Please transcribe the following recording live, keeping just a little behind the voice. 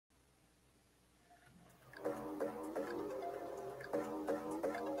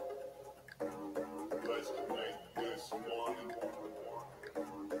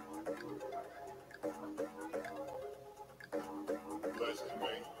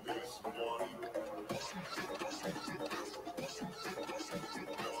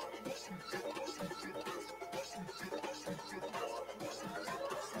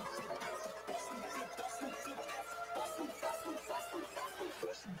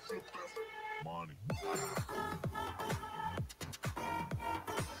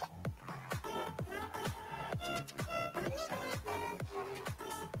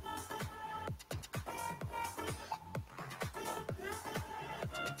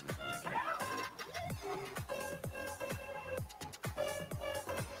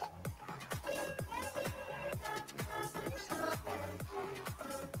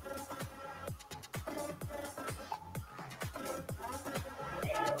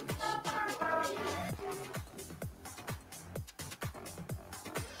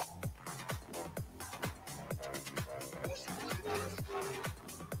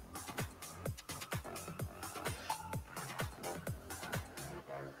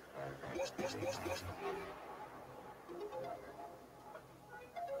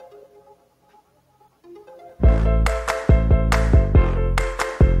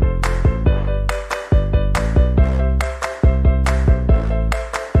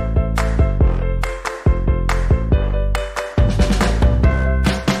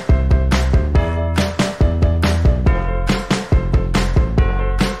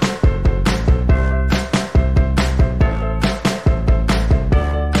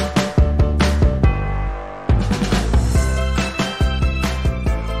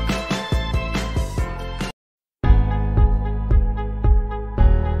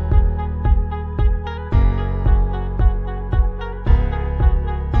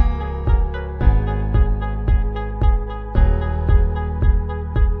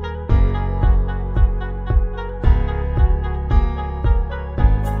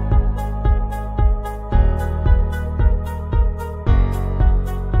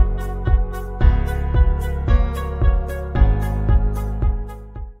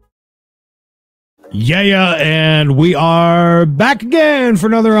Yeah, and we are back again for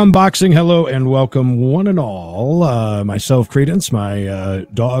another unboxing. Hello and welcome, one and all. Myself, Credence, my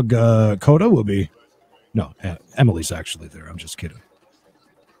dog, Coda, will be... No, Emily's actually there. I'm just kidding.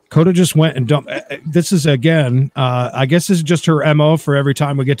 Coda just went and dumped... This is, again, I guess this is just her MO for every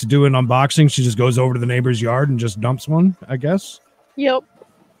time we get to do an unboxing. She just goes over to the neighbor's yard and just dumps one, I guess. Yep.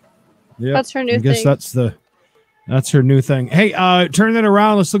 That's her new thing. I guess that's her new thing. Hey, turn that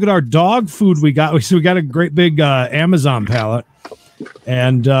around. Let's look at our dog food we got. So we got a great big Amazon pallet.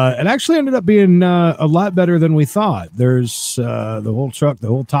 And it actually ended up being a lot better than we thought. There's the whole truck, the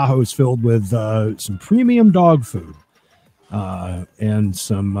whole Tahoe is filled with some premium dog food and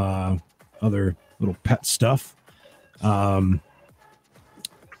some other little pet stuff. I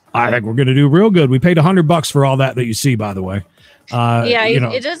think we're going to do real good. We paid $100 for all that you see, by the way. Yeah,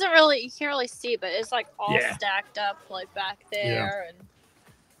 it doesn't really, you can't really see, but it's like all stacked up like back there.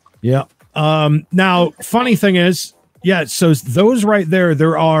 Yeah. Now, funny thing is, so those right there,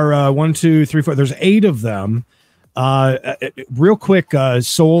 there are 1, 2, 3, 4, there's 8 of them. Real quick,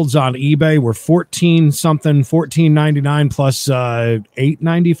 solds on eBay were $14.99 plus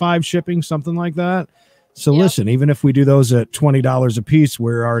 $8.95 shipping, something like that. So listen, even if we do those at $20 a piece,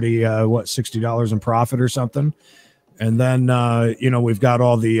 we're already $60 in profit or something. And then, we've got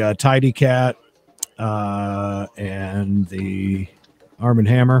all the Tidy Cat and the Arm &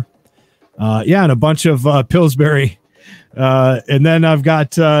 Hammer. And a bunch of Pillsbury. And then I've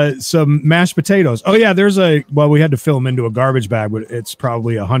got some mashed potatoes. Oh, yeah, we had to fill them into a garbage bag, but it's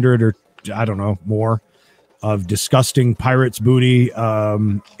probably 100 or, I don't know, more of disgusting pirate's booty,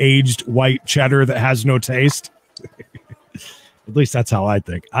 aged white cheddar that has no taste. At least that's how I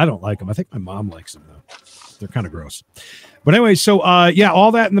think. I don't like them. I think my mom likes them, though. They're kind of gross. But anyway, so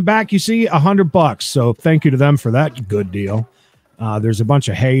all that in the back you see, $100. So thank you to them for that good deal. There's a bunch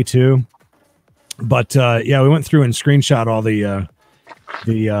of hay too. But we went through and screenshot all the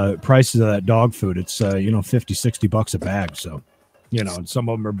prices of that dog food. It's 50, $60 a bag. So, some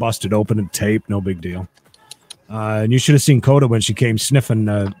of them are busted open and taped, no big deal. And you should have seen Coda when she came sniffing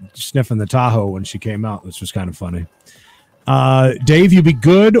the Tahoe when she came out. This was kind of funny. Dave, you be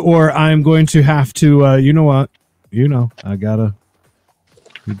good, or I'm going to have to, I gotta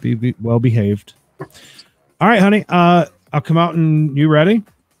be well behaved. All right, honey. I'll come out and you ready?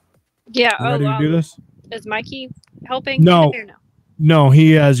 Yeah. You ready to do this? Is Mikey helping? No,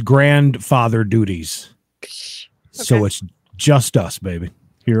 he has grandfather duties. Okay. So it's just us, baby,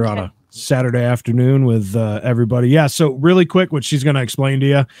 here on a Saturday afternoon with everybody. Yeah, so really quick, what she's going to explain to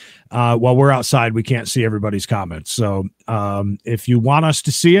you, while we're outside, we can't see everybody's comments. So if you want us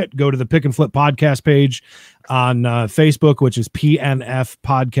to see it, go to the Pick and Flip podcast page on Facebook, which is PNF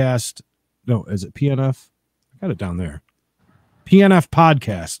Podcast. No, is it PNF? I got it down there. PNF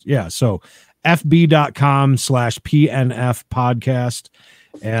Podcast. Yeah, so fb.com/PNF Podcast.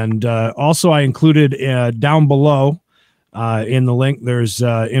 And also I included down below In the link, there's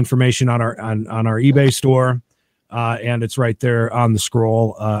information on our eBay store, and it's right there on the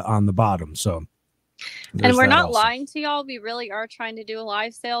scroll on the bottom. So, and we're not lying to y'all. We really are trying to do a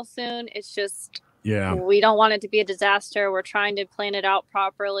live sale soon. It's just we don't want it to be a disaster. We're trying to plan it out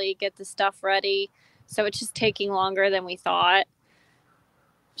properly, get the stuff ready. So it's just taking longer than we thought.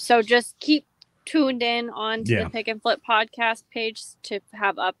 So just keep tuned in on to the Pick and Flip podcast page to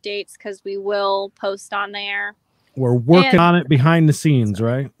have updates, because we will post on there. We're working on it behind the scenes,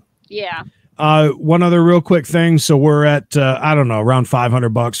 right? Yeah. One other real quick thing. So we're at, I don't know, around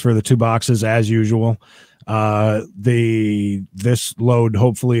 $500 for the 2 boxes as usual. This load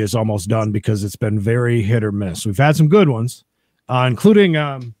hopefully is almost done because it's been very hit or miss. We've had some good ones, including,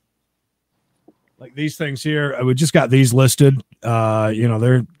 like these things here. We just got these listed. They're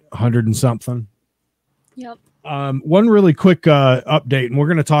 100 and something. Yep. One really quick update, and we're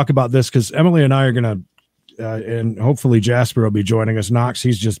going to talk about this because Emily and I are going to, and hopefully Jasper will be joining us. Knox,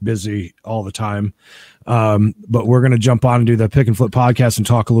 he's just busy all the time. But we're going to jump on and do the Pick and Flip podcast and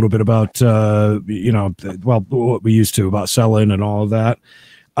talk a little bit about, what we used to about selling and all of that.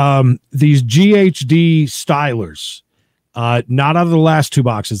 These GHD stylers. Not out of the last 2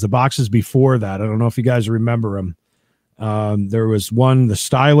 boxes, the boxes before that. I don't know if you guys remember them. There was one, the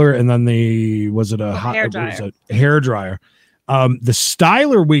styler, and then hair dryer. The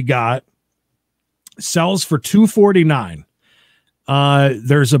styler we got sells for $249.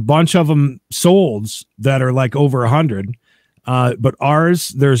 There's a bunch of them sold that are like over 100. But ours,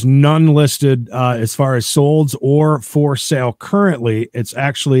 there's none listed as far as solds or for sale currently. It's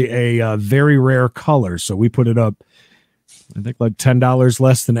actually a very rare color, so we put it up, I think, like $10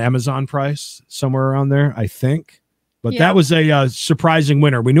 less than Amazon price, somewhere around there, I think. But that was a surprising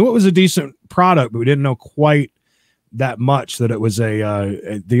winner. We knew it was a decent product, but we didn't know quite that much that it was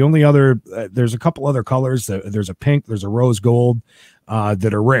the only other, there's a couple other colors. There's a pink, there's a rose gold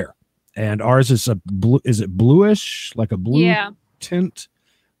that are rare. And ours is is it bluish, like a blue tint?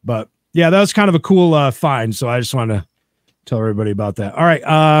 But yeah, that was kind of a cool find. So I just want to tell everybody about that. All right.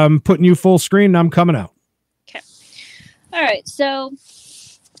 Putting you full screen and I'm coming out. All right, so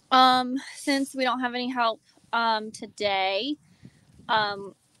since we don't have any help today,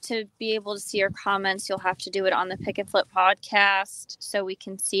 to be able to see your comments, you'll have to do it on the Pick and Flip podcast so we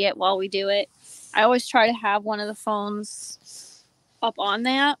can see it while we do it. I always try to have one of the phones up on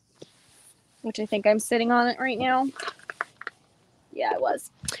that, which I think I'm sitting on it right now. Yeah, I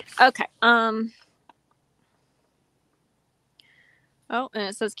was. Okay. Oh, and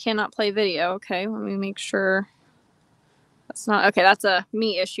it says cannot play video. Okay, let me make sure. That's not okay. That's a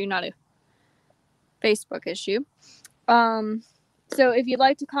me issue, not a Facebook issue. So if you'd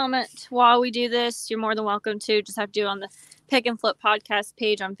like to comment while we do this, you're more than welcome to. Just have to do it on the Pick and Flip podcast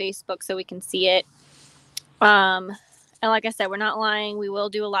page on Facebook so we can see it. And like I said, we're not lying. We will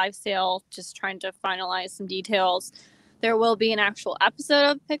do a live sale, just trying to finalize some details. There will be an actual episode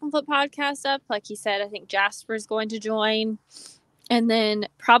of Pick and Flip podcast up. Like he said, I think Jasper's going to join. And then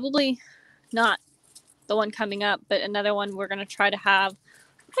probably not the one coming up, but another one we're going to try to have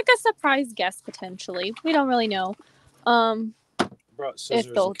like a surprise guest potentially. We don't really know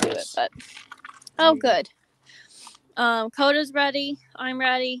if they'll do it, but good. Coda's ready. I'm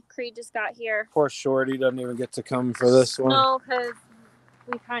ready. Creed just got here. Poor Shorty doesn't even get to come for this one. No, because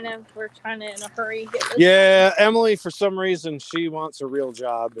we're trying to in a hurry get this done. Emily, for some reason, she wants a real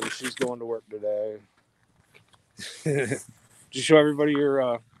job and she's going to work today. Did you show everybody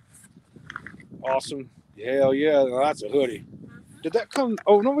your awesome? Hell yeah, that's a hoodie. Did that come?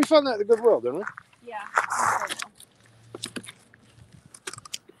 Oh, no, we found that at the Goodwill, didn't we? Yeah.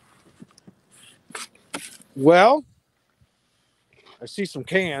 Well, I see some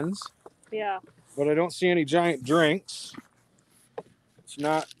cans. Yeah. But I don't see any giant drinks. It's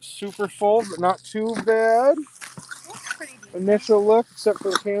not super full, but not too bad. That's pretty decent. Initial look, except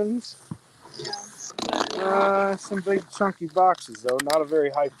for the cans. Yeah. Some big chunky boxes, though. Not a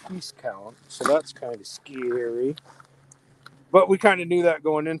very high piece count, so that's kind of scary. But we kind of knew that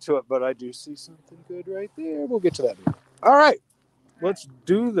going into it, but I do see something good right there. We'll get to that. All right. Let's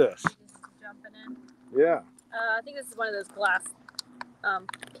do this. Just jumping in. Yeah. I think this is one of those glass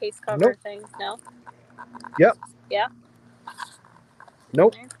case cover things. No? Yep. Yeah?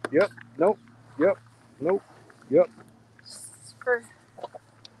 Nope. Yep. Nope. Yep. Nope. Yep. Just for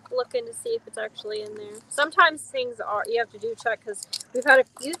looking to see if it's actually in there. Sometimes things are, you have to do check because we've had a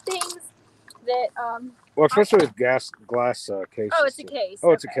few things that well, especially with glass cases. Oh, it's a case.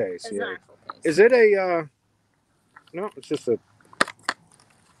 Oh, it's a case. It's yeah. an actual case. Is it a? No, it's just a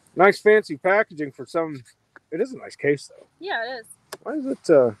nice fancy packaging for some. It is a nice case though. Yeah, it is. Why is it?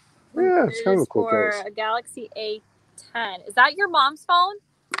 Yeah, it's kind of a cool case. For a Galaxy 10. Is that your mom's phone?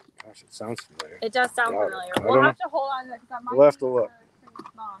 Gosh, it sounds familiar. It does sound Doubt it. familiar. I We'll don't have to hold on to it because that might We'll have be, to look.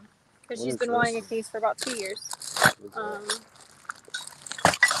 Mom, because What she's is been wanting a this? case for about 2 years. Is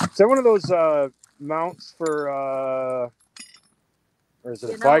that one of those mounts for, or is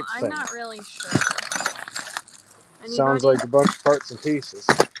it a bike I'm thing? not really sure. Sounds like a bunch of parts and pieces.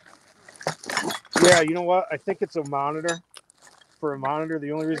 Yeah, you know what? I think it's a monitor. For a monitor,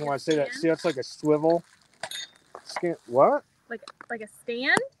 the only reason why I say that, see, that's like a swivel. What? Like a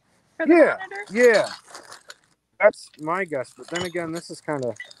stand for the monitor? Yeah. That's my guess. But then again, this is kind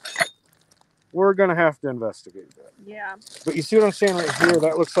of, we're going to have to investigate that. Yeah. But you see what I'm saying right here?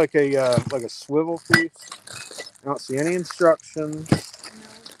 That looks like a swivel piece. I don't see any instructions.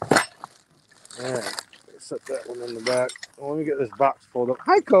 No. All right. Set that one in the back. Well, let me get this box pulled up.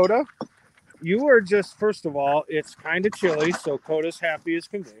 Hi, Coda. You are just, first of all, it's kind of chilly, so Coda's happy as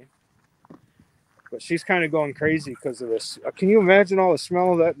can be. But she's kind of going crazy because of this. Can you imagine all the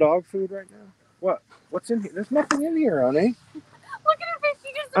smell of that dog food right now? What? What's in here? There's nothing in here, honey. Look at her face.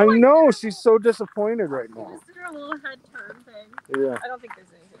 She just I know. She's so disappointed right now. Just did her little head turn thing. Yeah. I don't think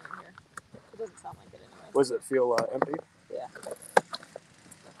there's anything in here. It doesn't sound like it anyway. Does it feel empty? Yeah.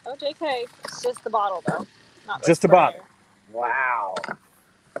 Oh, JK. It's just the bottle, though. Not just a bottle. Wow.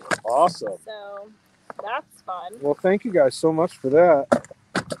 Awesome. So, that's fun. Well, thank you guys so much for that.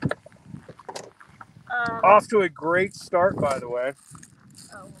 Off to a great start, by the way.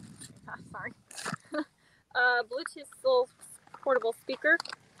 Oh, sorry. Bluetooth little portable speaker.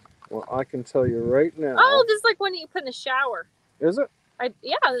 Well, I can tell you right now. Oh, this is like one that you put in the shower. Is it?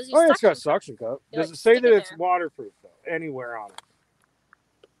 Yeah, this is oh, yeah, it's got a suction cup. Does like, it say that it it's there. waterproof, though? Anywhere on it?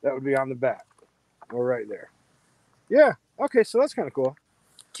 That would be on the back. Or right there. Yeah. Okay, so that's kind of cool.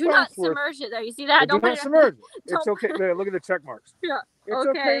 Do not submerge it, though. You see that? Do not submerge it. It's okay. There, look at the check marks. Yeah. It's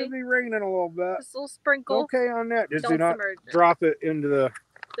okay to be raining a little bit. Just a little sprinkle. Okay on that. Just Don't do not drop it into the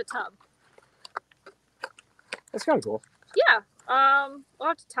tub. That's kind of cool. Yeah. We'll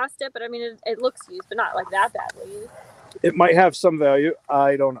have to test it, but I mean, it looks used, but not like that badly used. It might have some value.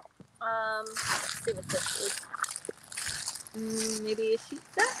 I don't know. Let's see what this is. Maybe a sheet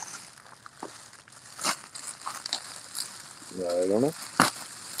set? I don't know.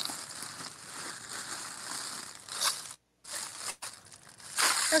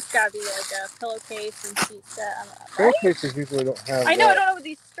 That's gotta be like a pillowcase and sheet set. Pillowcases usually don't have. I know. I don't know what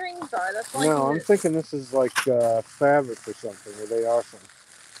these strings are. That's why. No, I'm thinking this is like fabric or something, or they are something.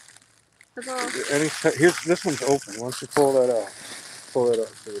 Here's this one's open. Why don't you pull that out? Pull it up.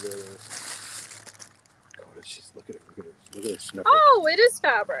 See what it is. Look at it. Look at it. Look at it. Snip it. Oh, it is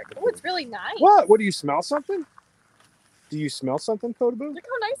fabric. Oh, it's really nice. What? What do you smell something? Do you smell something, Kodaboo? Look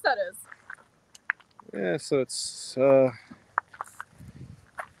how nice that is. Yeah, so it's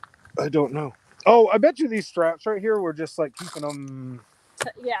I don't know. Oh, I bet you these straps right here were just like keeping them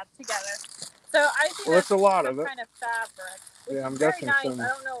together. So I think that's a lot of it. Kind of fabric. Yeah, I'm guessing nice. some. I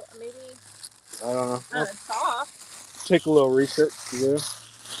don't know. Maybe. I don't know. It's soft. Take a little research to do.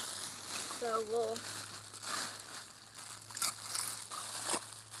 So we'll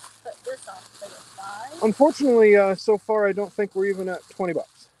put this off to the side. Unfortunately, so far I don't think we're even at $20.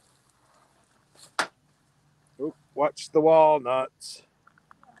 Oop, watch the walnuts.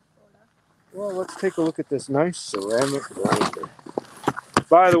 Well, let's take a look at this nice ceramic grinder.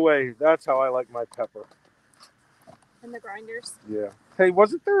 By the way, that's how I like my pepper. And the grinders? Yeah. Hey,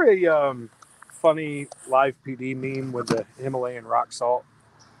 wasn't there a funny live PD meme with the Himalayan rock salt?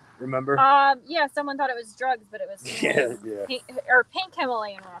 Remember? Yeah, someone thought it was drugs, but it was pink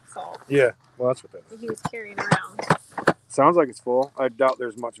Himalayan rock salt. Yeah, well, that's what that is. He was carrying around. Sounds like it's full. I doubt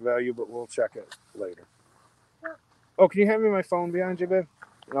there's much value, but we'll check it later. Yeah. Oh, can you hand me my phone behind you, babe?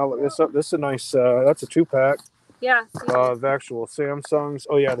 And I'll look this up. This is a nice, that's a 2-pack. Yeah. Of actual Samsungs.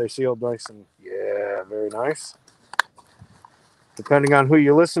 Oh, yeah, they sealed nice and, yeah, very nice. Depending on who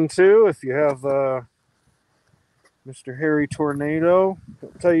you listen to, if you have Mr. Harry Tornado,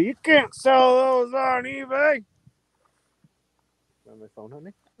 he'll tell you can't sell those on eBay. On my phone,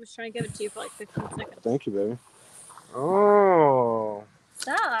 honey? I was trying to give it to you for like 15 seconds. Thank you, baby. Oh.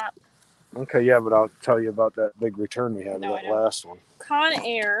 Stop. Okay, yeah, but I'll tell you about that big return we had with that last one.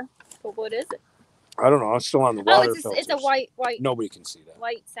 Conair. But what is it? I don't know. It's still on the water filters. It's a white. Nobody can see that.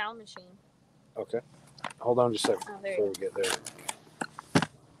 White sound machine. Okay. Hold on just a second before we get there.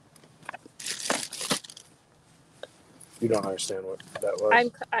 You don't understand what that was.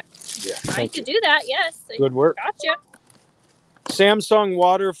 I could do that, yes. Good work. Gotcha. Samsung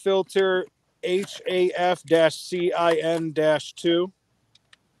water filter HAF-CIN-2.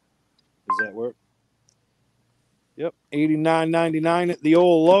 Does that work? Yep. $89.99 at the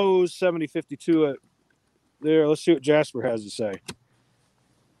old Lowe's, $70.52 at There, let's see what Jasper has to say.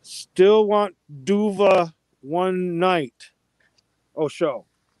 Still want Duva one night. Oh, show.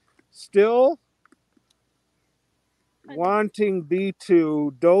 Still wanting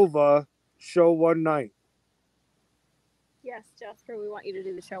B2 Dova show one night. Yes, Jasper, we want you to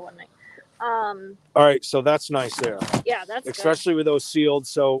do the show one night. All right, so that's nice there. Yeah, that's especially good. with those sealed.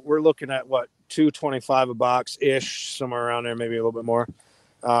 So we're looking at what, $225 a box ish, somewhere around there, maybe a little bit more.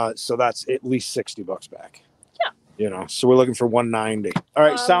 So that's at least $60 back. Yeah. You know, so we're looking for 190. All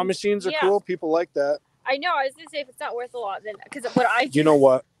right, sound machines are cool. People like that. I know. I was gonna say if it's not worth a lot, then because what I do, you know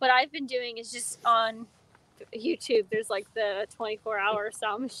what I've been doing is just on YouTube. There's like the 24-hour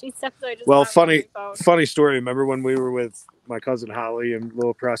sound machine stuff. So I just funny story. Remember when we were with my cousin Holly and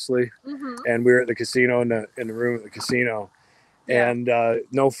Lil Presley, and we were at the casino in the room at the casino, and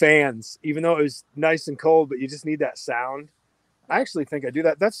no fans, even though it was nice and cold, but you just need that sound. I actually think I do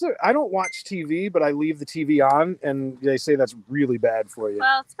that. I don't watch TV, but I leave the TV on, and they say that's really bad for you.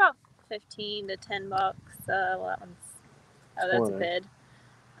 Well, it's about $15 to $10. Well, that one's that's a bid.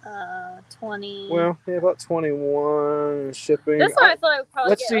 20. Well, yeah, about 21 shipping. This one I thought I would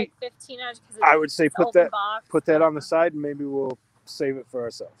probably Let's get see. like 15 because I would say put that on the side, and maybe we'll save it for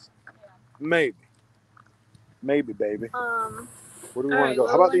ourselves. Yeah. Maybe, baby. Where do we want to go?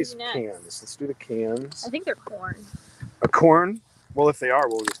 How about these cans? Let's do the cans. I think they're corn. A corn? Well, if they are,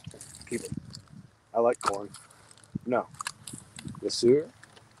 we'll just keep it. I like corn. No. The sewer?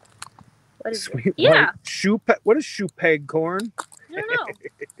 What is Sweet it? Yeah. What is shoe peg corn? I don't know.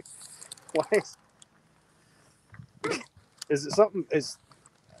 Why is it something? Is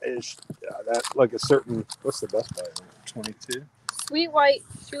that like a certain? What's the best buy? 22. Sweet white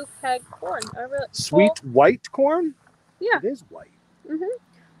shoe peg corn. Sweet white corn? Yeah. It is white.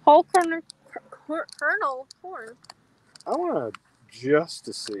 Whole kernel corn. I want just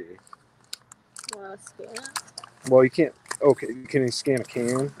to see. Want to scan it? Well, you can't. Okay, can you scan a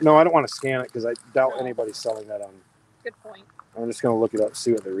can? No, I don't want to scan it because I doubt anybody's selling that on. Good point. I'm just going to look it up,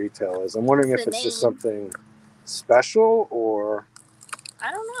 see what the retail is. I'm wondering if it's just something special or... I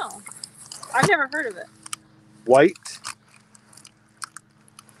don't know. I've never heard of it. White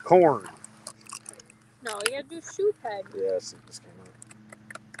corn. No, you got to do shoe peg. Yes, it just came out.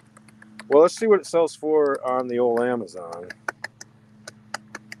 Well, let's see what it sells for on the old Amazon.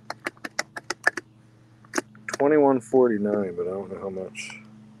 $21.49, but I don't know how much.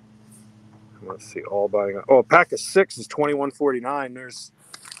 Let's see, all buying. Oh, a pack of 6 is $21.49. There's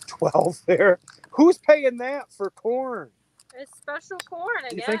 12 there. Who's paying that for corn? It's special corn, I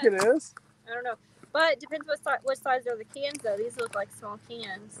guess. You think it is? I don't know. But it depends what size are the cans, though. These look like small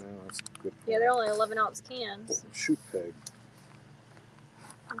cans. Oh, that's good. Yeah, they're only 11-ounce cans. Oh, shoot peg.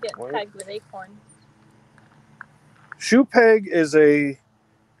 I'm getting pegged with acorn. Shoe peg is a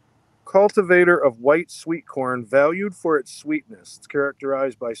cultivator of white sweet corn valued for its sweetness. It's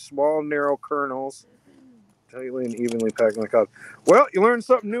characterized by small, narrow kernels, tightly and evenly packed on the cob. Well, you learn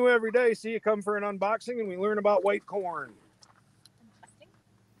something new every day. See, you come for an unboxing, and we learn about white corn. Interesting.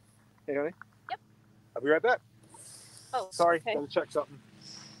 Hey, honey. Yep. I'll be right back. Oh, sorry. Okay. Gotta check something.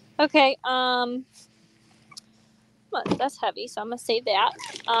 Okay. Well, that's heavy, so I'm gonna save that.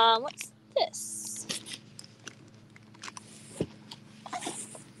 What's this?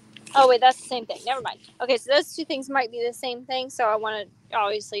 Oh, wait, that's the same thing. Never mind. Okay, so those two things might be the same thing, so I want to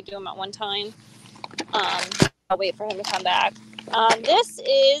obviously do them at one time. I'll wait for him to come back. This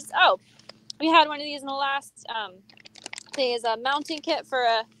is, we had one of these in the last thing, is a mounting kit for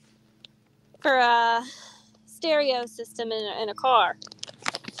a stereo system in a car.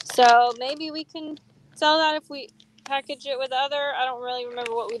 So maybe we can sell that if we package it with other. I don't really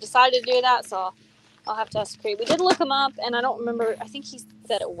remember what we decided to do with that, so I'll have to ask Creed. We did look him up, and I don't remember. I think he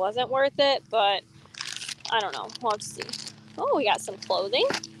said it wasn't worth it, but I don't know. We'll have to see. Oh, we got some clothing.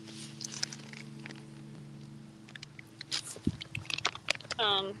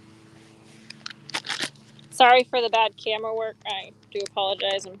 Sorry for the bad camera work. I do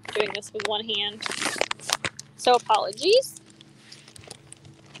apologize. I'm doing this with one hand. So apologies.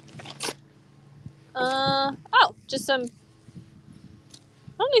 Just some, I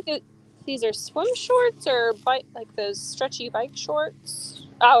don't know if these are swim shorts or like those stretchy bike shorts.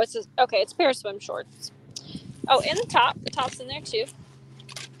 Oh, it's a pair of swim shorts. Oh, and the top's in there too.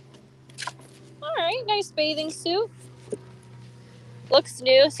 All right, nice bathing suit. Looks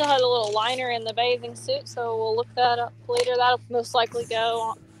new, still had a little liner in the bathing suit, so we'll look that up later. That'll most likely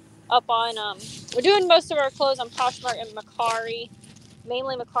go up on, we're doing most of our clothes on Poshmark and Mercari.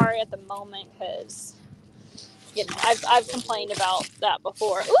 Mainly Mercari at the moment, because I've complained about that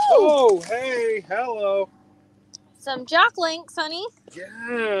before. Ooh! Oh, hey, hello. Some Jock Links, honey.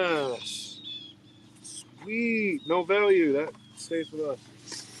 Yes. Sweet. No value. That stays with us.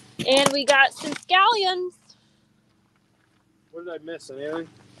 And we got some scallions. What did I miss? Anything?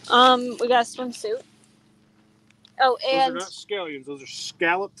 We got a swimsuit. Oh, and those are not scallions. Those are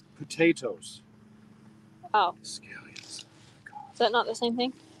scalloped potatoes. oh, Scallions. is that not the same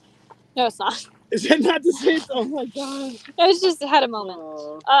thing? No, it's not. Is that not the same? Oh my god. I was just had a moment.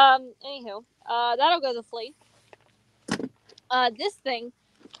 Anywho, that'll go to flea. This thing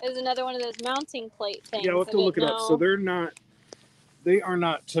is another one of those mounting plate things. Yeah, we'll have to look it up. So they are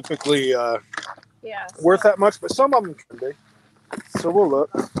not typically worth that much, but some of them can be. So we'll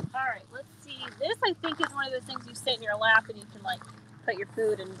look. All right, let's see. This I think is one of those things you sit in your lap and you can like put your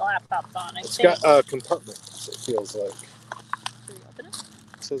food and laptops on. It's got a compartment. It feels like. Should we open it?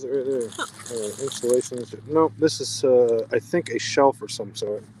 It says it right there. Installations. No, this is I think a shelf or some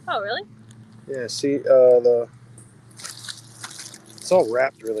sort. Oh, really? Yeah. See it's all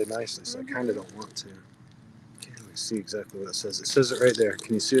wrapped really nicely, so I kind of don't want to. Can't really see exactly what it says. It says it right there.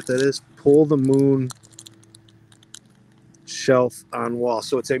 Can you see what that is? Pull the moon shelf on wall.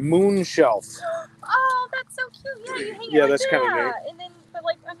 So it's a moon shelf. Oh, that's so cute. Yeah, you hang it Yeah, like that's kind of that. neat. And then, but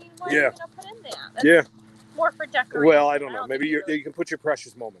like, I mean, what are Yeah. you gonna put in there? That's more for decoration. Well, I don't know. don't Maybe think you can put your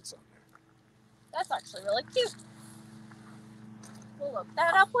precious moments on there. That's actually really cute. We'll look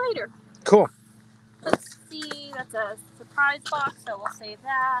that up later. Cool. Let's see. That's a surprise box, so we'll save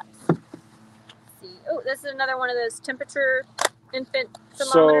that. Let's see. Oh, this is another one of those temperature infant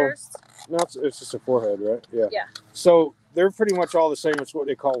thermometers. No, it's just a forehead, right? Yeah. Yeah. So they're pretty much all the same. It's what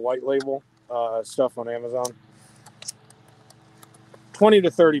they call white label stuff on Amazon. $20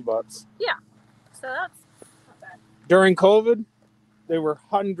 to $30. Yeah. So that's not bad. During COVID, they were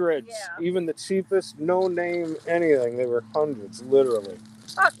hundreds. Yeah. Even the cheapest, no name, anything. They were hundreds, literally.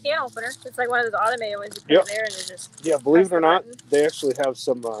 Oh, can opener. It's like one of those automated ones you put in there and it just. Yeah, believe it press or the not, button. they actually have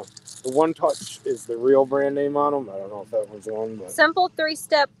some. The One Touch is the real brand name on them. I don't know if that one's one, but Simple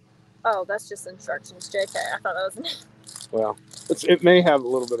 3-step. Oh, that's just instructions. JK. I thought that was a name. well, it may have a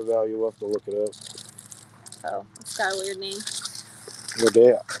little bit of value. We'll have to look it up. Oh, it's got a weird name. Where they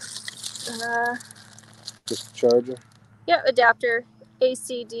at? Just a charger. Yeah, adapter.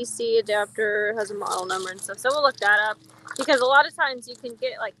 AC, DC adapter has a model number and stuff. So we'll look that up because a lot of times you can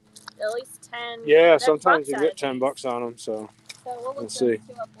get like at least 10. Yeah, sometimes you bucks out get of these. $10 on them. So So we'll look Let's those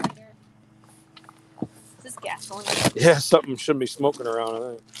see. two up later. This is gasoline. yeah, something shouldn't be smoking around. I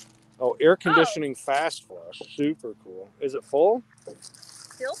think. Oh, air conditioning fast flush. Super cool. Is it full?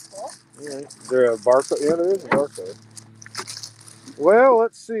 Feels full. Yeah. Is there a barcode? Yeah, there is a barcode. Well,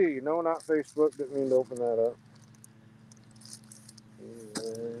 let's see. No, not Facebook. Didn't mean to open that up.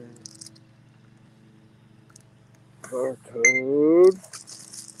 Barcode.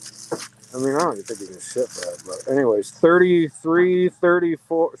 I mean, I don't even think you can ship that, but anyways, 33,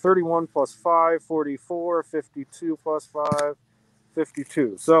 34, 31 plus 5, 44, 52 plus 5,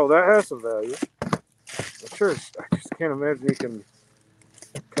 52. So that has some value. I'm sure. I just can't imagine you can.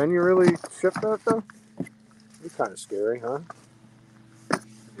 Can you really ship that though? It's kind of scary, huh?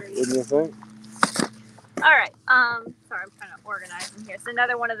 Wouldn't you think? All right. Sorry, I'm kind of organizing here. It's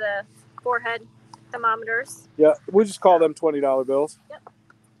another one of the forehead thermometers. Yeah, we just call them $20 bills. Yep.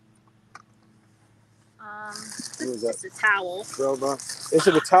 This What is is that? just a towel. Is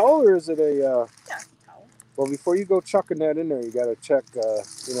it a towel or is it a? Yeah, it's a towel. Well, before you go chucking that in there, you got to check.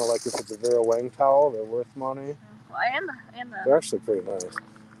 Like if it's a Vera Wang towel, they're worth money. Well, and They're actually pretty nice.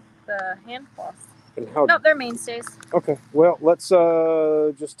 the hand cloths. And how? Nope, they're mainstays. Okay, well, let's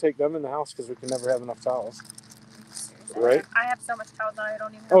just take them in the house because we can never have enough towels. Right? I have so much towels that I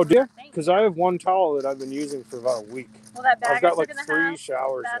don't even. Oh, dear. Think. Because I have one towel that I've been using for about a week. Well, that bag I've got I like took in the 3 house,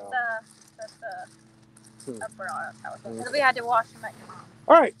 showers that's now. That's where all our towels are. We had to wash them at your mom.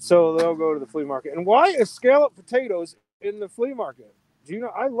 All right, so they'll go to the flea market. And why is scalloped potatoes in the flea market? Do you know?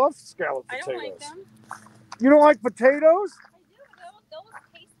 I love scalloped I potatoes. don't like them. You don't like potatoes? I do. Those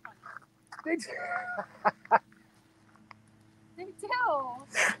taste funny. They They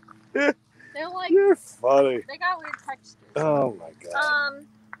do. They're like. You're funny. They got weird textures. Oh my god.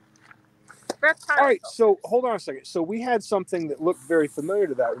 Reptile. All right, so hold on a second. So we had something that looked very familiar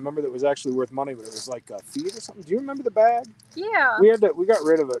to that. Remember, that was actually worth money, but it was like a feed or something. Do you remember the bag? Yeah. We got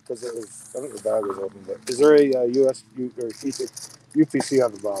rid of it because it was. I think the bag was open. But is there a UPC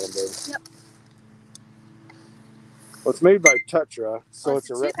on the bottom, baby? Yep. Well, it's made by Tetra, so Oh, it's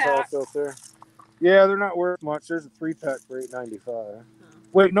a it's a reptile 2-pack. filter. Yeah, they're not worth much. There's a 3-pack for $8.95.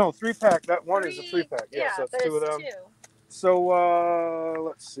 Wait, no, 3-pack. That one is a 3-pack. Yeah, so it's 2 of them. Two. So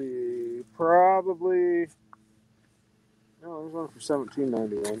let's see. Probably. No, there's one for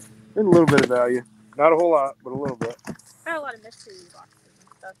 $17.91. And a little bit of value. Not a whole lot, but a little bit. Got a lot of mystery boxes.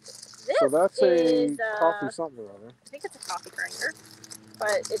 This So that's is, a coffee something or other. I think it's a coffee grinder,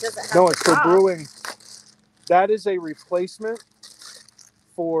 but it doesn't have. No, it's for top. brewing. That is a replacement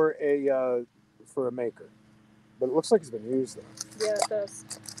for a maker, but it looks like it's been used though. Yeah, it does.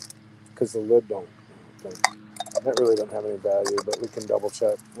 Because the lid don't. That really don't have any value, but we can double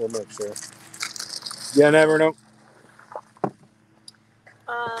check. We'll make sure. Yeah, never know.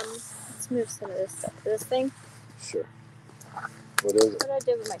 Let's move some of this stuff to this thing. Sure. What is it? What did I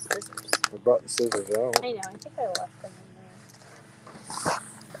do with my scissors? I brought the scissors out. I know. I think I left them in there.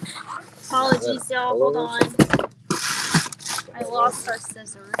 Apologies, y'all. Hold on. I lost our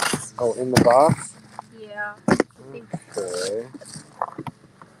scissors. Oh, in the box? Yeah. Okay.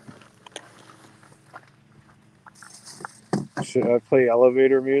 Should I play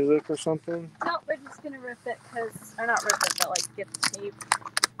elevator music or something? No, we're just gonna rip it or not rip it, but like get the tape.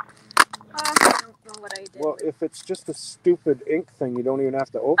 I don't know what I did. Well, if it's just a stupid ink thing, you don't even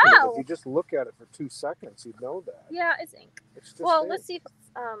have to open it. If you just look at it for 2 seconds, you'd know that. Yeah, it's ink. It's just well, ink. let's see if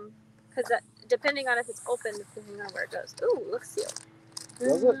because depending on if it's open, depending on where it goes. Ooh, looks sealed.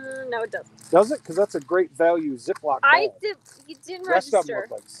 Does it? No, it doesn't. Does it? Because that's a great value Ziploc bag. You didn't Rest of them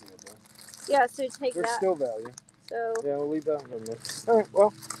register. look like sealed. Though. Yeah, so take There's that. still value. So yeah, we'll leave that one there. All right,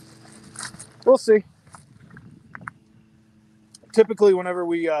 well, we'll see. Typically, whenever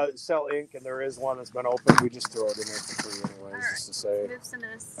we sell ink and there is one that's been opened, we just throw it in there for free anyways, right. just to say move some of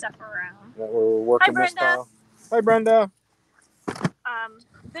this stuff around. that we're working this pile. Hi, Brenda.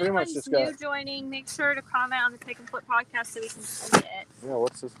 If anyone's new joining, make sure to comment on the Pick and Flip podcast so we can see it. Yeah,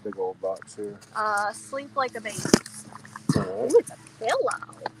 what's this big old box here? Sleep like a baby. All right. Ooh, it's a pillow.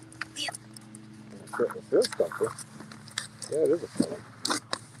 It feels comfy. Yeah, it is a pillow.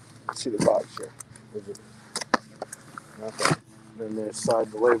 Let's see the box here. Is it? Okay. Then the side,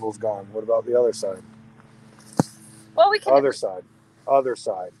 the label's gone. What about the other side? Well, we can. Other side. Other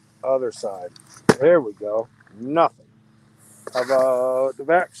side. Other side. There we go. Nothing. How about the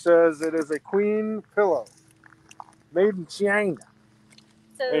back says it is a queen pillow made in China.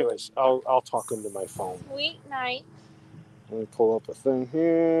 So, anyways, I'll talk into my phone. Sweet night. Let me pull up a thing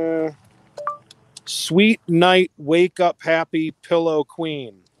here. Sweet night, wake up happy pillow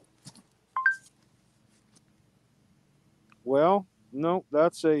queen. Well, no,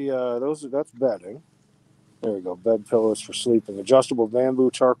 that's that's bedding. There we go. Bed pillows for sleeping. Adjustable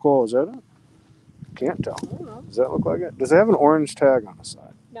bamboo charcoal. Is that it? Can't tell. I don't know. Does that look like it? Does it have an orange tag on the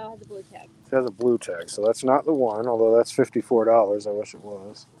side? No, it has a blue tag. It has a blue tag, so that's not the one, although that's $54. I wish it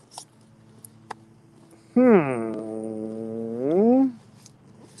was.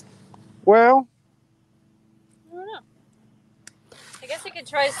 Well, I don't know. I guess I could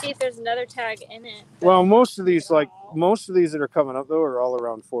try to see if there's another tag in it. well, most of these that are coming up though are all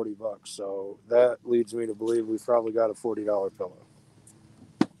around $40, so that leads me to believe we've probably got a $40 pillow.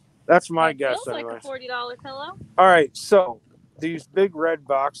 That's my guess, anyway. Feels like a $40 pillow. All right, so these big red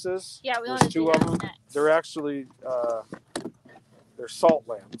boxes. Yeah, we want there's to do 2 of those them. next. They're actually they're salt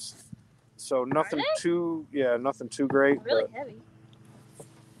lamps, so nothing too great. They're really heavy.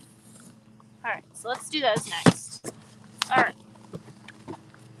 All right, so let's do those next. All right.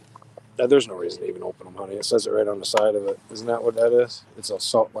 There's no reason to even open them, honey. It says it right on the side of it. Isn't that what that is? It's a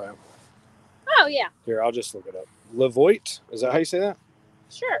salt lamp. Oh yeah. Here, I'll just look it up. Levoit, is that how you say that?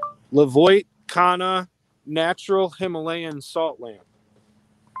 Sure. Levoit Kana Natural Himalayan Salt Lamp.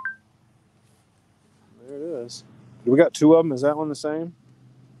 There it is. We got 2 of them. Is that one the same?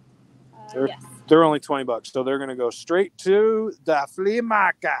 Yes. They're only $20, so they're going to go straight to the flea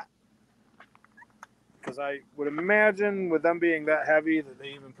market. Because I would imagine with them being that heavy that they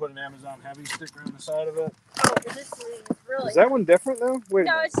even put an Amazon heavy sticker on the side of it. Oh, this is really. Is that one different though? Wait.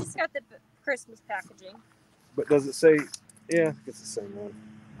 No, it's just got the Christmas packaging. But does it say? Yeah, I think it's the same one.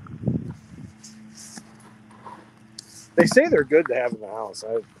 They say they're good to have in the house.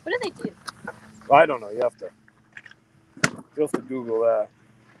 What do they do? I don't know. You'll have to Google that.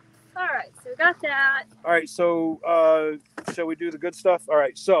 All right, so we got that. All right, so shall we do the good stuff? All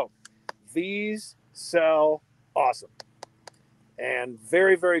right, so these sell awesome and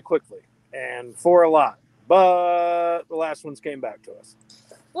very, very quickly and for a lot. But the last ones came back to us.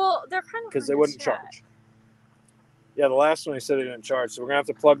 Well, they're kind of because they wouldn't charge. Yeah, the last one they said they didn't charge, so we're gonna have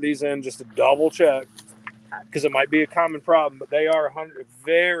to plug these in just to double check because it might be a common problem. But they are 100,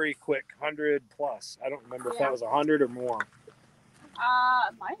 very quick, 100 plus. I don't remember if that was 100 or more.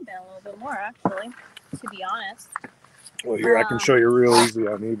 It might have been a little bit more actually, to be honest. Well, here I can show you real easy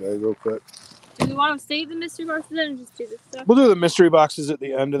on eBay, real quick. Do we want to save the mystery boxes and just do this stuff? We'll do the mystery boxes at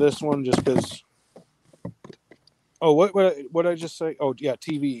the end of this one, just because. Oh, what did I just say? Oh, yeah,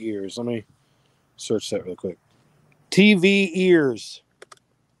 TV ears. Let me search that real quick. TV ears.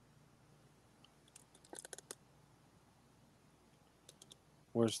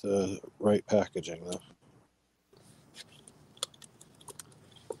 Where's the right packaging, though?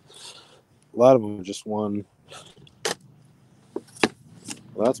 A lot of them are just one.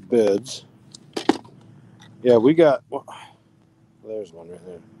 Well, that's bids. Yeah, we got... Well, there's one right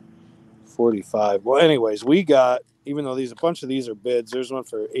there. 45. Well, anyways, we got... Even though a bunch of these are bids, there's one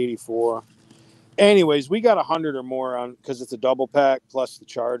for 84. Anyways, we got 100 or more on because it's a double pack plus the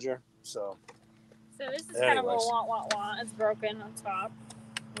charger. So this is kind of a want. It's broken on top.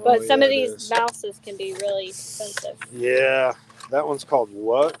 Oh, But some yeah, of these mouses can be really expensive. Yeah. That one's called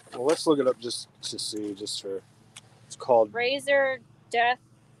what? Well, let's look it up just to see. It's called... Razor Death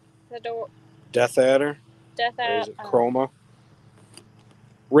Adder. Death Adder? Death Adder. Chroma.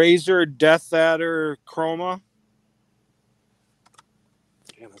 Razor Death Adder Chroma.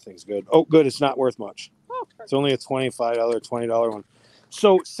 Damn, that thing's good. Oh, good. It's not worth much. Oh, it's only a $25, $20 one.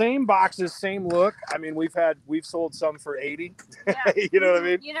 So same boxes, same look. I mean, we've sold some for 80. Yeah. You know what I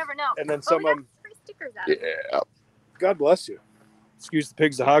mean? You never know. And then some of them. Free stickers out of it. Yeah. God bless you. Excuse the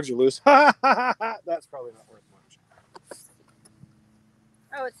pigs, the hogs are loose. That's probably not worth much.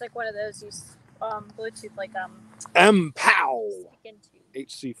 Oh, it's like one of those Bluetooth like MPOW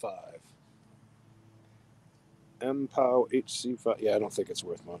HC5. MPOW HC5. Yeah, I don't think it's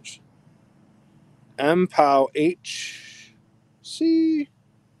worth much. MPOW HC5.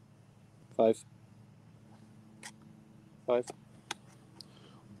 5.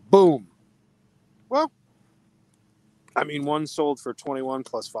 Boom. Well, I mean, one sold for 21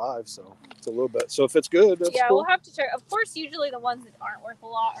 plus 5, so it's a little bit. So if it's good, that's yeah, cool. We'll have to check. Of course, usually the ones that aren't worth a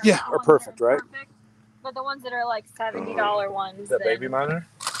lot are perfect, right? Perfect. But the ones that are like $70 ones, the baby monitor.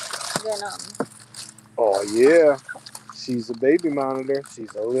 Then Oh yeah, she's a baby monitor.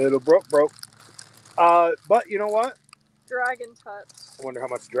 She's a little broke. But you know what? Dragon Touch. I wonder how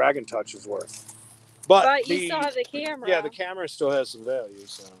much Dragon Touch is worth. But you saw the camera. Yeah, the camera still has some value.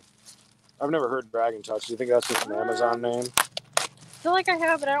 So I've never heard Dragon Touch. Do you think that's just an Amazon name? I feel like I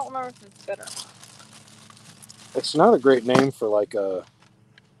have, but I don't remember if it's good or not. It's not a great name for like a...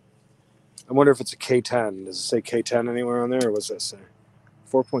 I wonder if it's a K10. Does it say K10 anywhere on there, or what's that say?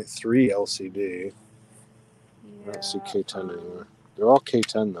 4.3 LCD. I don't see K10 anywhere. They're all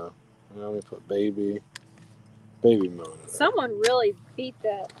K10 though. I only put baby monitor. Someone really beat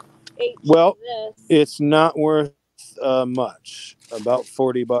that. Well, it's not worth much. About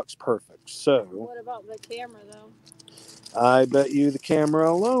 $40 perfect. So. What about the camera though? I bet you the camera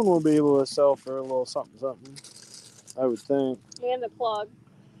alone will be able to sell for a little something. I would think. And the plug.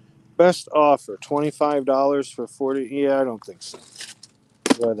 Best offer, $25 for 40. Yeah, I don't think so.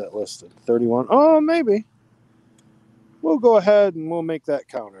 Why that listed? 31. Oh, maybe. We'll go ahead and we'll make that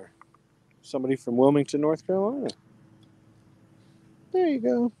counter. Somebody from Wilmington, North Carolina. There you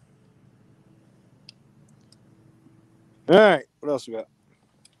go. All right. What else we got?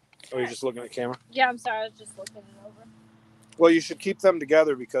 Oh, you're just looking at the camera? Yeah, I'm sorry. I was just looking it over. Well, you should keep them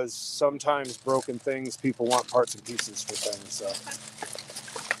together because sometimes broken things, people want parts and pieces for things. So,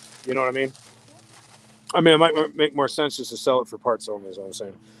 you know what I mean? I mean, it might make more sense just to sell it for parts only, is what I'm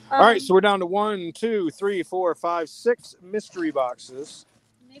saying. All right, so we're down to 1, 2, 3, 4, 5, 6 mystery boxes.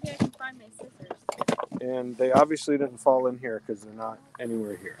 Maybe I can find my scissors. And they obviously didn't fall in here because they're not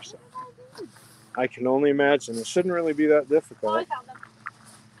anywhere here. So I can only imagine. It shouldn't really be that difficult. Oh, I found them.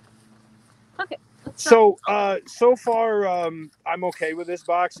 Okay. So far, I'm okay with this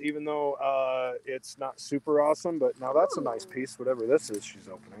box, even though it's not super awesome. But now that's a nice piece, whatever this is she's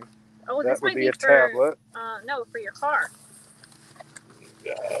opening. Oh, that this would might be a for, tablet. No, for your car.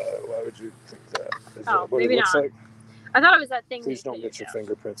 Why would you think that? Is Oh, that what maybe it looks not. like? I thought it was that thing. Please don't get your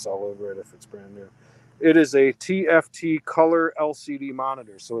fingerprints all over it if it's brand new. It is a TFT color LCD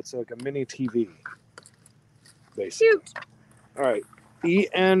monitor, so it's like a mini TV, basically. Cute. All right.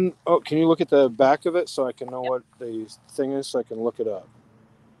 EN. Oh, can you look at the back of it so I can know what the thing is, so I can look it up?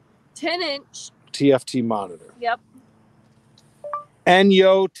 10-inch. TFT monitor. Yep.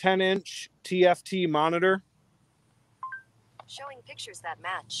 Enyo 10-inch TFT monitor. Showing pictures that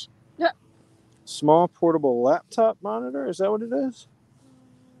match. Small portable laptop monitor. Is that what it is?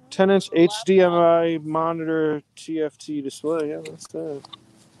 10-inch HDMI monitor TFT display. Yeah, that's that.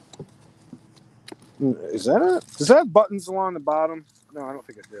 Is that it? Does that have buttons along the bottom? No, I don't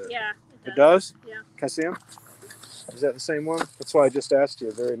think it did. Yeah. It does? Yeah. Can I see them? Is that the same one? That's why I just asked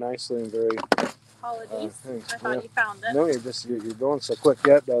you very nicely and very... Apologies. Thanks. I thought you found it. No, you're going so quick.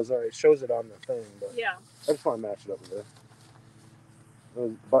 Yeah, it does. All right, it shows it on the thing. But Yeah. I just want to match it up with it.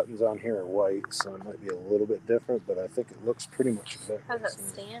 Those buttons on here are white, so it might be a little bit different, but I think it looks pretty much exactly Has the that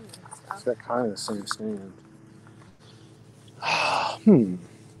same. stand and stuff. It's got kind of the same stand.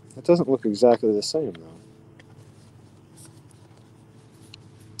 It doesn't look exactly the same, though.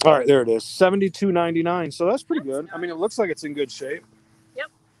 All right, there it is, $72.99. So that's pretty good. I mean, it looks like it's in good shape.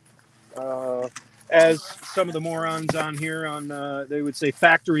 Yep. As some of the morons on here they would say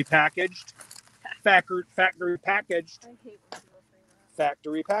factory packaged. Factory packaged. I hate when people say that.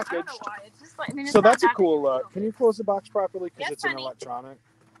 Factory I don't packaged. know why. It's just like, I mean, it's So not that's a that big cool. deal. Can you close the box properly? Because Yes, it's an honey. electronic.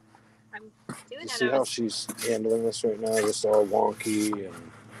 I'm doing You it. see how she's handling this right now? Just all wonky,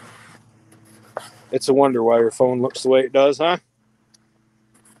 and it's a wonder why your phone looks the way it does, huh?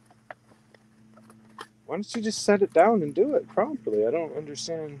 Why don't you just set it down and do it properly? I don't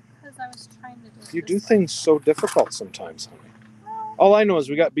understand. Because I was trying to do it. You do things so difficult sometimes, honey. All I know is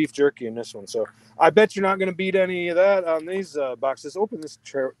we got beef jerky in this one, so I bet you're not going to beat any of that on these boxes. Open this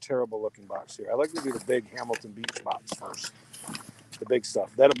terrible looking box here. I like to do the big Hamilton Beach box first. The big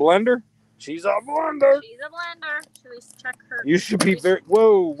stuff. That a blender? She's a blender. She's a blender. Should we check her? You should be very...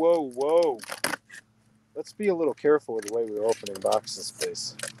 Whoa. Let's be a little careful with the way we're opening boxes,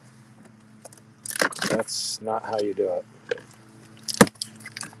 please. That's not how you do it.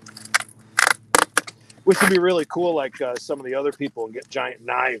 We should be really cool like some of the other people and get giant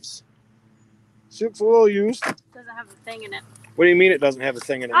knives. She looks a little used. It doesn't have a thing in it. What do you mean it doesn't have a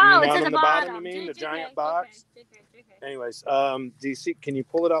thing in it? Oh, you mean it's out in on the the bottom, bottom. you mean? The JK, giant box? JK. Anyways, do you see, can you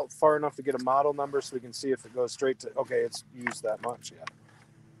pull it out far enough to get a model number so we can see if it goes straight to, okay, it's used that much, yeah.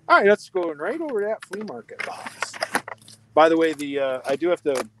 All right, that's going right over that flea market box. By the way,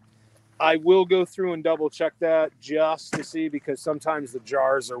 I will go through and double check that just to see, because sometimes the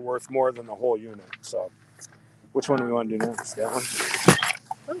jars are worth more than the whole unit. So which one do we want to do next? That one?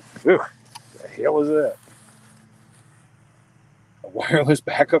 Ooh, the hell is that? A wireless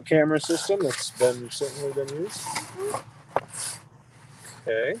backup camera system that's certainly been used.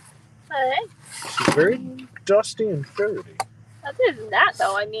 Okay. Hey. She's very dusty and dirty. Other than that,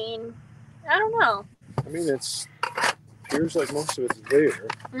 though, I mean, I don't know. I mean, appears like most of it's there.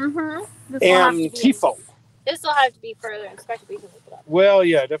 Mm-hmm. And Tifo. This will have to be further inspected. We can look it up. Well,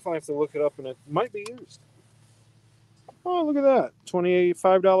 yeah, definitely have to look it up, and it might be used. Oh, look at that.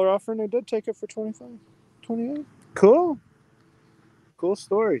 $25 offer, and I did take it for $25. $28. Cool. Cool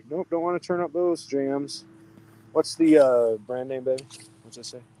story. Nope, don't want to turn up those jams. What's the brand name, baby? What's it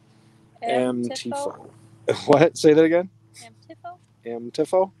say? Tifo. What? Say that again? Tifo.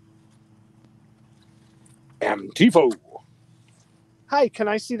 Tifo. Hi, can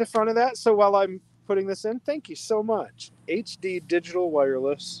I see the front of that? So while I'm putting this in, thank you so much. HD Digital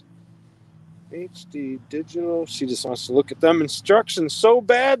Wireless. HD Digital. She just wants to look at them instructions so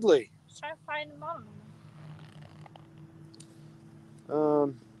badly. Try to find the model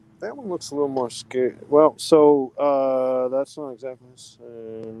number. That one looks a little more scary. Well, so that's not exactly the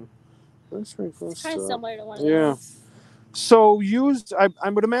same. That's pretty close. It's kind of similar to one of yeah. those. So used, I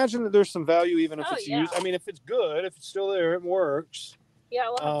would imagine that there's some value even if it's yeah. used. I mean, if it's good, if it's still there, it works. Yeah,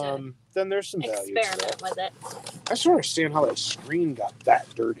 we'll have to then there's some value. Experiment with it. I just don't understand how that screen got that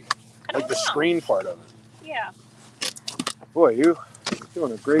dirty. Like the screen part of it. Yeah. Boy, you're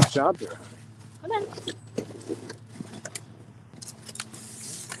doing a great job there, honey.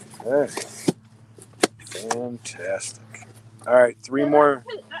 Okay. Fantastic. All right, three more.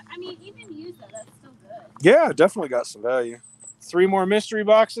 I mean, even use that's still good. Yeah, definitely got some value. 3 more mystery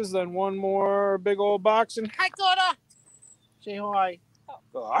boxes, then 1 more big old box. And hi, Coda. Say hi.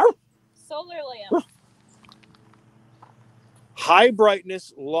 Oh. Solar lamp. High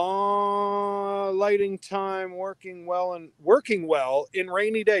brightness, long lighting time, working well in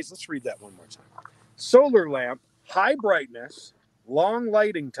rainy days. Let's read that one more time. Solar lamp, high brightness, long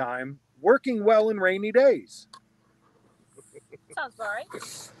lighting time, working well in rainy days. Sounds all right.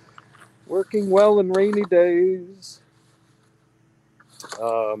 Working well in rainy days.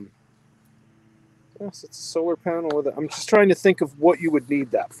 Yes, it's a solar panel with it. I'm just trying to think of what you would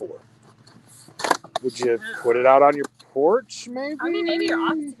need that for. Would you put it out on your porch, maybe? I mean, maybe your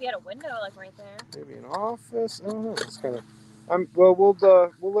office if you had a window, like right there. Maybe an office. I don't know. It's kind of. Well, we'll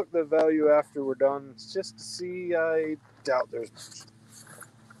look at the value after we're done, just to see. I doubt there's.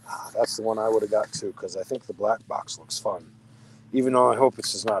 That's the one I would have got too, because I think the black box looks fun. Even though I hope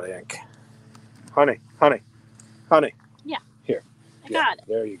it's just not ink. Honey. Yeah. Here. I got it.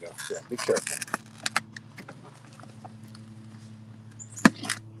 There you go. Yeah, be careful.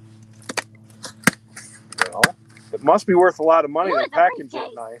 Well, it must be worth a lot of money. Ooh, The package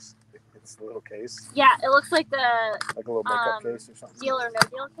is nice. It's a little case. Yeah, it looks like a little makeup case or something. Deal or no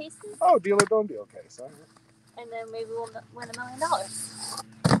deal cases. Oh, deal or don't deal case. Huh? And then maybe we'll win $1 million.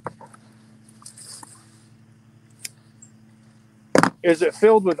 Is it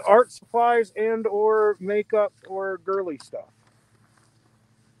filled with art supplies and or makeup or girly stuff?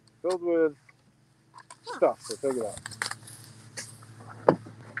 Filled with stuff, so figure it out.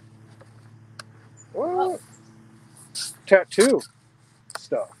 tattoo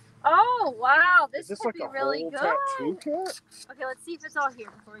stuff. Oh wow, Is this this could like be a really whole good. tattoo kit? Okay, let's see if it's all here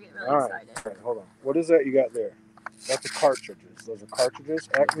before we get really All right. excited. All right, hold on. What is that you got there? That's the cartridges. Those are cartridges?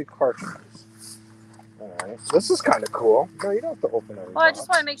 Acme cartridges. All right. This is kind of cool. No, you don't have to open every Well, I box. just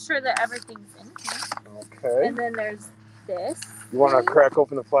want to make sure that everything's in here. Okay. And then there's this. You want to thing. crack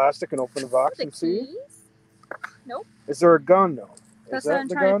open the plastic and open the box The and see? keys. Nope. Is there a gun, though? That's Is what that I'm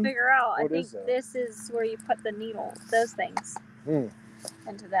the trying gun? to figure out. What I think is that? this is where you put the needle, those things,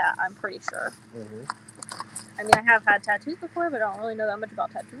 into that. I'm pretty sure. Mm-hmm. I mean, I have had tattoos before, but I don't really know that much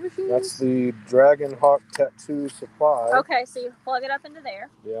about tattoo machines. That's the Dragon Hawk Tattoo Supply. Okay, so you plug it up into there.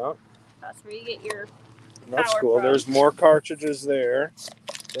 Yeah. That's where you get your That's power cool. from. There's more cartridges there.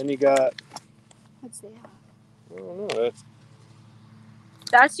 Then you got... What's that? I don't know.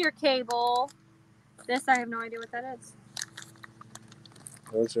 That's your cable. This, I have no idea what that is.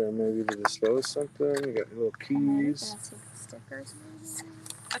 Those are maybe to dispose something. You got your little keys. Stickers.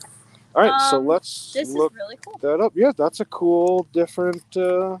 Okay. All right, so let's This look is really cool. that up. Yeah, that's a cool, different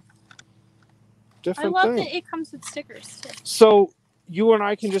I thing. love that it comes with stickers too. So you and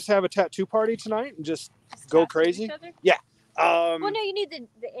I can just have a tattoo party tonight and just go tattoo crazy. each other? Yeah. Well, no, you need the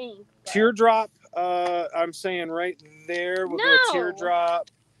ink. But... Teardrop. I'm saying right there. We'll do a teardrop.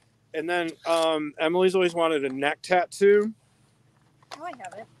 And then Emily's always wanted a neck tattoo. Oh, I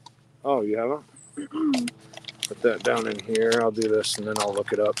have it. Oh, you haven't? Put that down in here. I'll do this and then I'll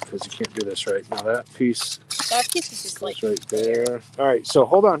look it up because you can't do this right now. That piece is just like right there. All right, so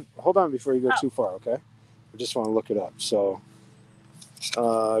hold on before you go too far, okay? I just want to look it up. So,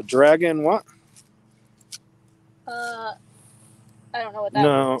 Dragon what? I don't know what that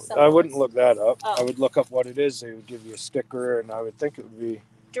No, is. I wouldn't look that up. Oh. I would look up what it is. They would give you a sticker, and I would think it would be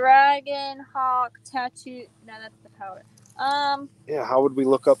Dragon Hawk Tattoo. No, that's the powder. Yeah, how would we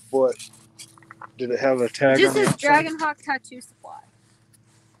look up what? Did it have a tag? This on is it? Dragon Hawk Tattoo Supply.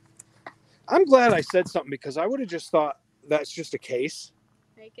 I'm glad I said something because I would have just thought that's just a case.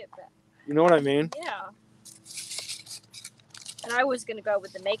 Make it better. You know what I mean? Yeah. And I was gonna go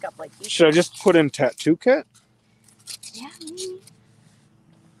with the makeup like you. Should I just put in tattoo kit? Yeah, maybe.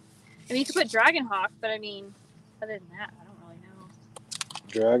 I mean, you could put Dragon Hawk, but I mean, other than that, I don't really know.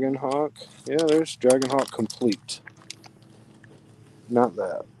 Dragon Hawk. Yeah, there's Dragon Hawk Complete. Not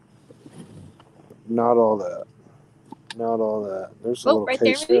that. Not all that. Not all that. There's a little right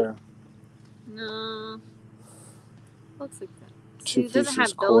case there, there. No. Looks like that. Two It doesn't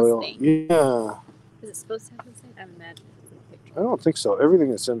pieces have coil. those things. Yeah. Is it supposed to have those things? I'm mad. I don't think so. Everything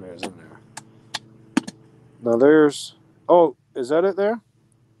that's in there is in there. Now there's... Oh, is that it there?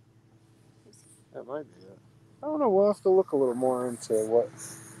 That might be it. I don't know. We'll have to look a little more into what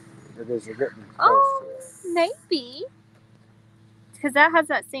it is you're getting close to. Maybe. Because that has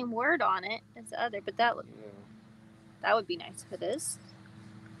that same word on it as the other, but that would be nice if it is.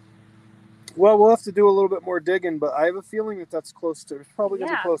 Well, we'll have to do a little bit more digging, but I have a feeling that that's close to... It's probably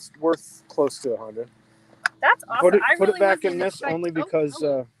going to be worth close to 100. That's awesome. Put it back in this only because...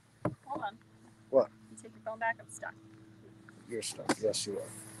 Hold on. What? Take your phone back. I'm stuck. Your stuff. Yes, you are.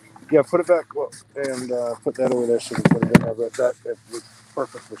 Yeah, put it back. Well, and put that over there so we can put it in there. But that was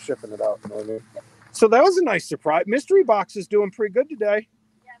perfect for shipping it out. You know what I mean? So that was a nice surprise. Mystery box is doing pretty good today.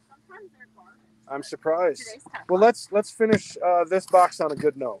 Yeah, sometimes they're garbage. I'm surprised. Today's kind of Well, fun. let's finish this box on a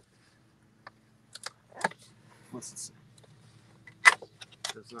good note. What's it say?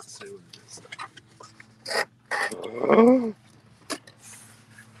 It does not say what it is.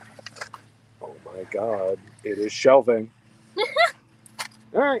 Oh my God! It is shelving.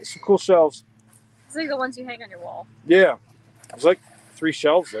 All right, some cool shelves. It's like the ones you hang on your wall. Yeah, there's like 3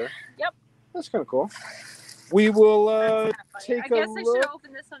 shelves there. Yep. That's kind of cool. We will That's kinda funny. take I guess a I should look. have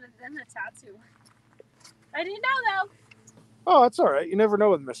opened this one and then the tattoo. I didn't know though. Oh, that's all right. You never know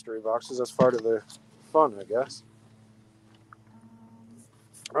with mystery boxes. That's part of the fun, I guess.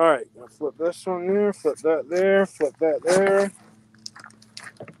 All right, now flip this one there, flip that there, flip that there.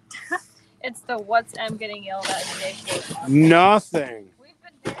 It's the what's M getting yelled at today. Nothing. We've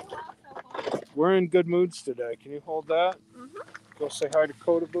been doing well so far. We're in good moods today. Can you hold that? Mm-hmm. Go say hi to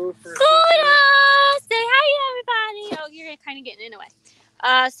Coda Boo for a second. Coda! Say hi, everybody. Oh, you're kind of getting in the way.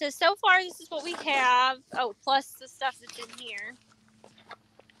 So far, this is what we have. Oh, plus the stuff that's in here.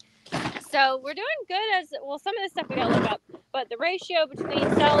 So we're doing good some of the stuff we gotta look up, but the ratio between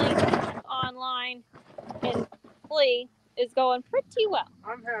selling online and flea is going pretty well.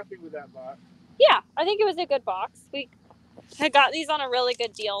 I'm happy with that box. Yeah, I think it was a good box. We had got these on a really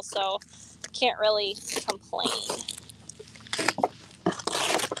good deal, so can't really complain.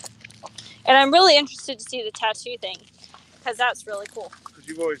 And I'm really interested to see the tattoo thing, because that's really cool. Because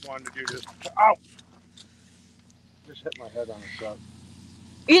you've always wanted to do this. Ow! Just hit my head on a truck.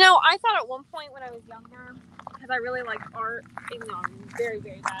 You know, I thought at one point when I was younger, because I really liked art, even though I'm very,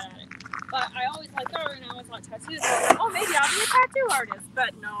 very bad at it. But I always liked art and I always liked tattoos. I was like, oh, maybe I'll be a tattoo artist.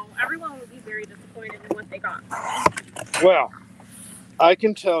 But no, everyone would be very disappointed in what they got. Well, I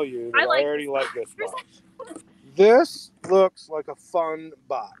can tell you that I already like this box. This looks like a fun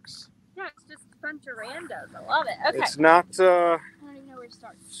box. Yeah, it's just a bunch of randos. I love it. Okay. It's not I don't even know where to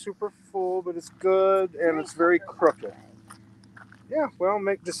start. super full, but it's good, and it's very crooked. Yeah, well,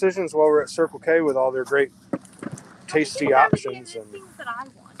 make decisions while we're at Circle K with all their great, tasty options. And things that I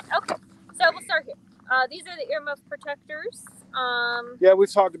want. Okay, so we'll start here. These are the earmuff protectors. Yeah,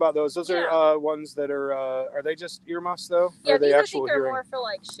 we've talked about those. Those are ones that are they just earmuffs though? Yeah, or are they these actual I think are hearing? more for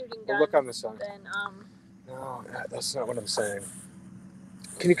like shooting guns. Well, look on the side. Than, No, that's not what I'm saying.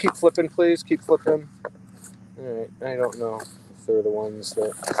 Can you keep flipping, please? Keep flipping. All right, I don't know if they're the ones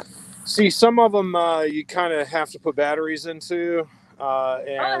that. See, some of them you kind of have to put batteries into. And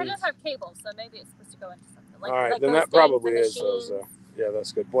it does have cables, so maybe it's supposed to go into something. Like, all right, like then those that probably things, is those. Yeah,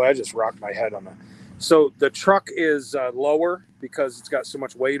 that's good. Boy, I just rocked my head on that. So the truck is lower because it's got so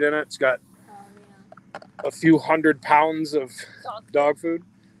much weight in it. It's got a few 100 pounds of dog food,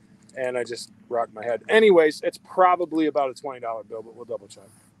 and I just rocked my head. Anyways, it's probably about a $20 bill, but we'll double check.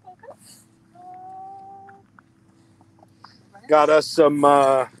 Okay. Got us some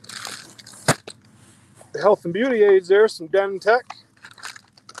health and beauty aids there, some Dentech.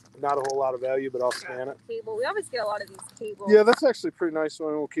 Not a whole lot of value, but I'll scan it. Cable. We always get a lot of these cables. Yeah, that's actually a pretty nice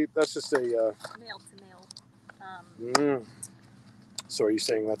one. We'll keep. That's just a mail to mail. So are you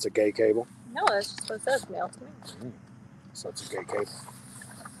saying that's a gay cable? No, that's just what it says, mail to mail. So that's a gay cable.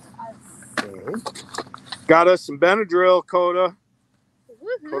 Got us some Benadryl, Coda.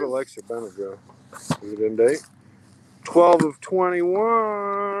 Woo-hoo. Coda likes your Benadryl. Is it in date? 12 of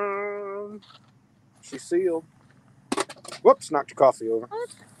 21. She's sealed. Whoops, knocked your coffee over. Oh,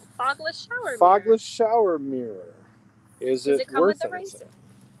 it's fogless shower mirror. Fogless shower mirror. Is it come worth with the it? razor?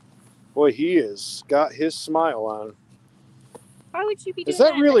 Boy, he has got his smile on. Why would you be doing Is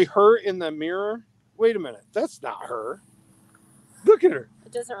that really her in the mirror? Wait a minute. That's not her. Look at her.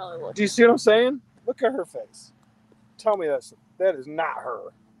 It doesn't really look. Do you see what I'm saying? Look at her face. Tell me that is not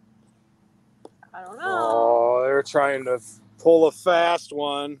her. I don't know. Oh, they're trying to pull a fast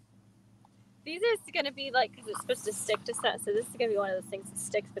one. These are going to be like, because it's supposed to stick to set, so this is going to be one of those things that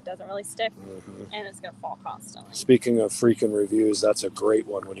sticks but doesn't really stick, and it's going to fall constantly. Speaking of freaking reviews, that's a great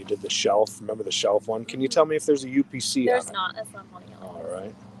one when he did the shelf. Remember the shelf one? Can you tell me if there's a UPC There's on it? not. That's not funny. All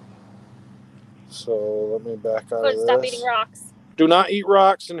right. So let me back out of this. Stop eating rocks. Do not eat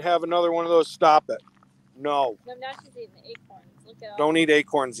rocks and have another one of those. Stop it. No. No, now she's eating the acorns. Look at all. Don't eat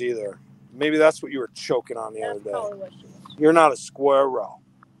acorns either. Maybe that's what you were choking on the other day. Probably what she was. You're not a squirrel.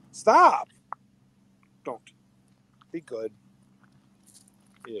 Stop. Don't. Be good.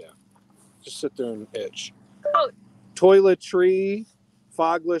 Yeah. Just sit there and itch. Oh. Toiletry,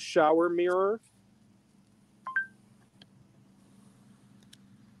 fogless shower mirror.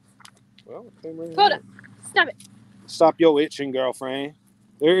 Well, it came right Coda, here. stop it. Stop your itching, girlfriend.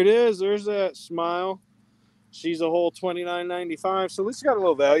 There it is. There's that smile. She's a whole $29.95. So at least got a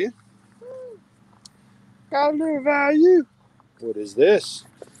little value. Got a little value. What is this?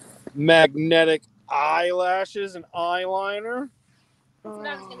 Magnetic eyelashes and eyeliner. That's what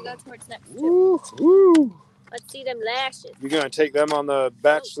I was going to go towards next. Ooh. Let's see them lashes. You're going to take them on the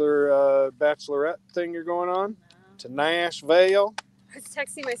bachelorette thing you're going on? No. To Nashville? I was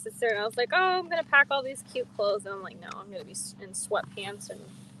texting my sister and I was like, oh, I'm going to pack all these cute clothes. And I'm like, no, I'm going to be in sweatpants and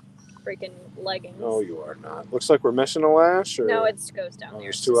freaking leggings. No, you are not. Looks like we're missing a lash? Or? No, it goes down there.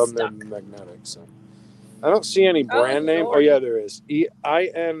 There's two of them that are magnetic. So. I don't see any brand name. Lord. Oh, yeah, there is.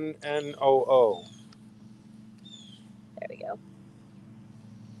 INNOO. There we go.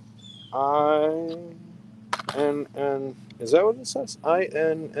 INN. Is that what it says?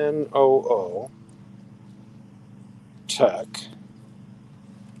 INNOO. Tech.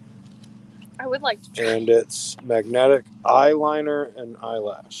 I would like to try. And it's magnetic eyeliner and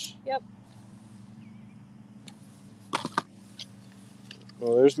eyelash. Yep.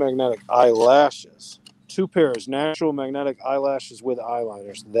 Well, there's magnetic eyelashes. 2 pairs, natural magnetic eyelashes with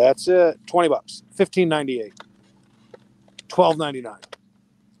eyeliners. That's it. $20. $15.98. $12.99.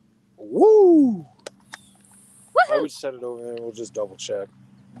 Woo! I would set it over there. We'll just double check.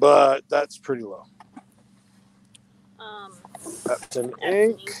 But that's pretty low. Epson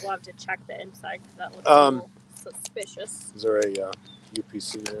ink. We'll have to check the inside because that looks a little suspicious. Is there a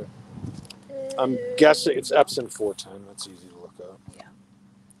UPC there? I'm guessing it's Epson 410. That's easy to look up. Yeah.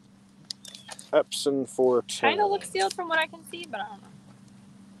 Epson 410. Kind of looks sealed from what I can see, but I don't know.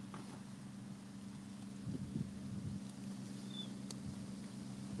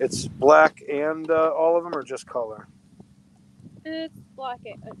 It's black and all of them, or just color? It's black.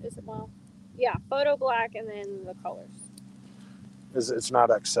 Is it well? Yeah, photo black and then the colors. It's not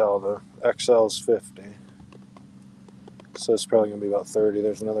XL though. XL is 50. So it's probably gonna be about 30.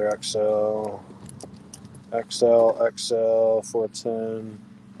 There's another XL. XL, 410.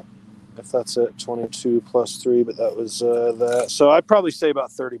 If that's it, 22 plus 3, but that was that. So I'd probably say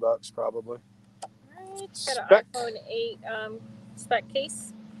about $30 probably. Right. Got an Spec. iPhone 8 spec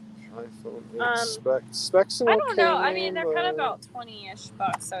case. iPhone 8 specs. I don't know. I mean, they're kind of about 20-ish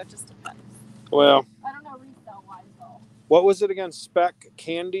bucks, so it just depends. Well, I don't know resale wise though. what was it again? Spec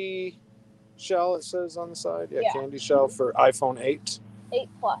candy shell, it says on the side. Yeah. Candy shell for iPhone 8. 8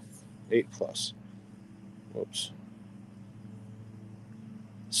 plus. 8 plus. Whoops.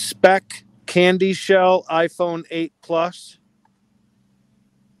 Spec candy shell iPhone 8 plus.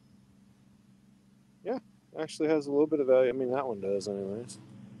 Yeah, actually has a little bit of value. I mean, that one does anyways.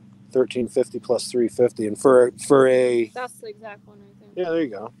 $1,350 plus $350, and for a that's the exact one right there. Yeah, there you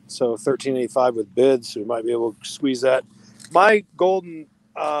go. So $1,385 with bids, so we might be able to squeeze that. My golden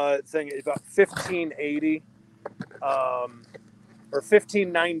thing is about $1,580 or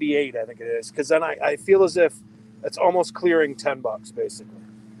 $1,598, I think it is, because then I feel as if it's almost clearing $10 basically.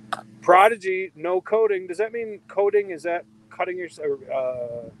 Prodigy, no coating. Does that mean coating? Is that cutting your?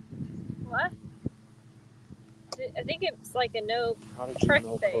 What? I think it's like a no Prodigy, trick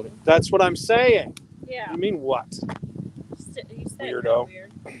no thing. coating. That's what I'm saying. Yeah. You mean what? You said Weirdo.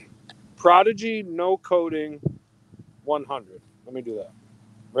 Weird. Prodigy, no coating, 100. Let me do that.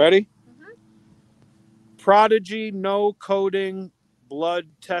 Ready? Mm-hmm. Prodigy, no coating, blood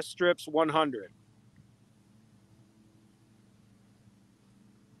test strips, 100.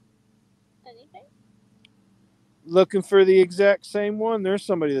 Anything? Looking for the exact same one. There's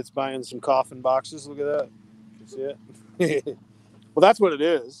somebody that's buying some Coffin boxes. Look at that. You see it? Well, that's what it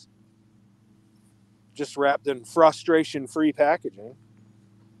is. Just wrapped in frustration-free packaging.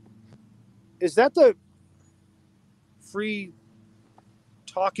 Is that the free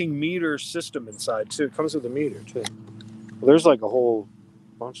talking meter system inside, too? It comes with a meter, too. Well, there's like a whole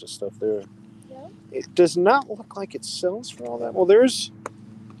bunch of stuff there. Yeah. It does not look like it sells for all that. Well, there's...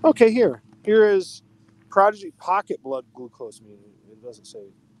 Okay, here. Here is Prodigy Pocket Blood Glucose meter. It doesn't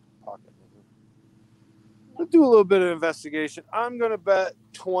say pocket. Let's do a little bit of investigation. I'm going to bet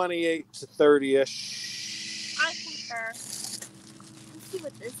 28 to 30-ish. I concur. Let's see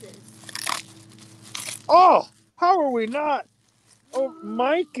what this is. Oh, how are we not? Oh,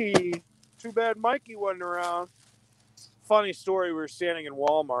 Mikey. Too bad Mikey wasn't around. Funny story, we were standing in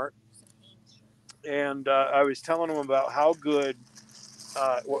Walmart, and I was telling him about how good,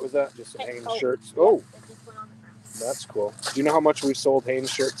 what was that? Just some Hanes shirts. Oh, that's cool. Do you know how much we sold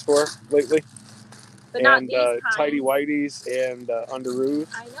Hanes shirts for lately? But not these tighty whities and underoos.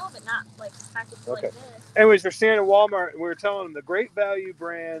 I know, but not like packaged like this. Anyways, we're standing in Walmart, and we were telling them the Great Value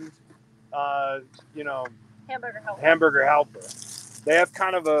brand, Hamburger Helper. They have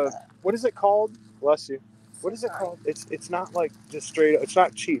kind of a, what is it called? Bless you. What is it called? It's not like just straight. It's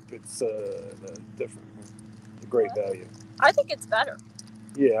not cheap. It's different. The Great Value. I think it's better.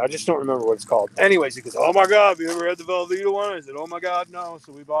 Yeah, I just don't remember what it's called. Anyways, he goes, "Oh my God, have you ever had the Velveeta one?" I said, "Oh my God, no."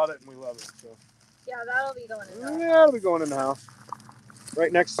 So we bought it and we love it. So. Yeah, that'll be going in the house. Yeah, that'll be going in the house.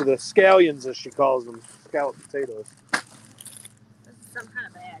 Right next to the scallions, as she calls them, scalloped potatoes. This is some kind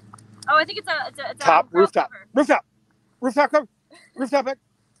of bag. Oh, I think it's a top rooftop. Cover. Rooftop cover. Rooftop bag.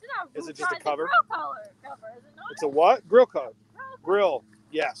 Is it just a cover? It's a grill cover, is it not? It's a what? Grill cover. Grill.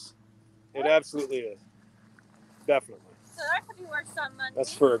 Yes. It absolutely is. Definitely. So that could be worth some money.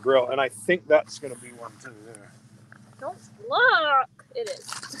 That's for a grill, and I think that's going to be one too. There. Don't look. It is.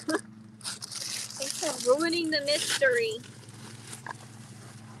 Thanks for ruining the mystery.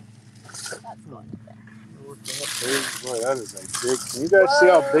 That's going in there. Boy, that is a big. Can you guys see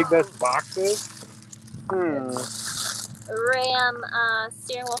how big that box is? Ram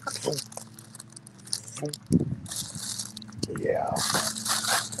steering wheel cover. Yeah.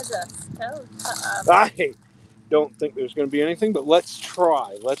 There's a stove. I don't think there's going to be anything, but let's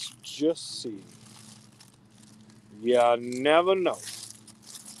try. Let's just see. Yeah, never know.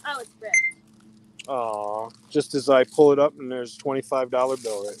 Oh, it's ripped. Aw, just as I pull it up, and there's a $25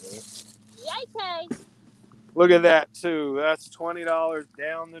 bill right there. Yikes! Look at that, too. That's $20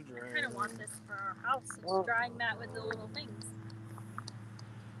 down the drain. I kind of want this for our house. It's drying mat with the little things.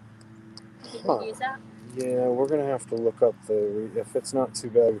 Can you use that? Yeah, we're going to have to look up if it's not too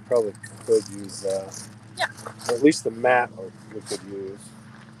bad, we probably could use that. Yeah. Or at least the mat we could use.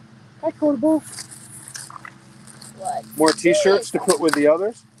 Hi, Quotable. What? More t-shirts to put with the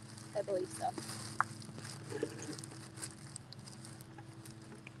others? I believe so.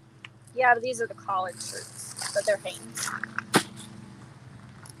 Yeah, but these are the collared shirts, but they're Hanes.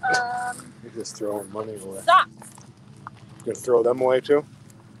 You're just throwing money away. Socks. You gonna throw them away too?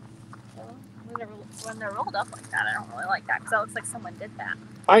 Well, when they're rolled up like that, I don't really like that because that looks like someone did that.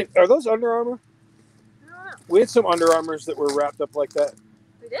 Are those Under Armour? I don't know. We had some Under Armours that were wrapped up like that.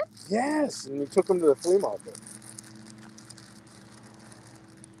 We did? Yes, and we took them to the flea market.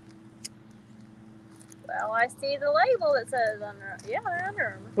 Well, I see the label that says Under. Yeah, they're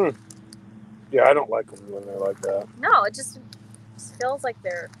Under Armour. Yeah, I don't like them when they're like that. No, it just feels like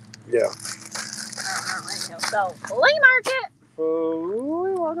they're. Yeah. I don't know. So, flea market.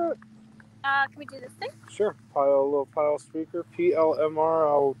 Flea market. Can we do this thing? Sure. Little pile speaker. PLMR.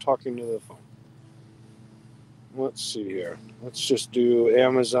 I'll talk into the phone. Let's see here. Let's just do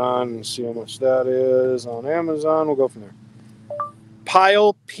Amazon and see how much that is on Amazon. We'll go from there.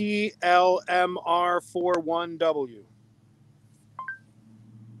 Pile PLMR41W.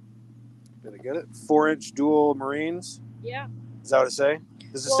 Did I get it? 4-inch dual Marines. Yeah. Is that what it say?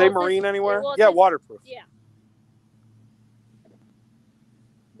 Does it Well, say it Marine says- anywhere? well, it Yeah, says- waterproof. Yeah.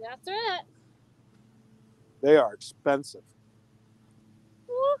 That's it. They are expensive.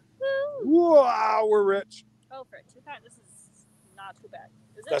 Woohoo! Wow, we're rich. Oh, for a 2-pack, this is not too bad.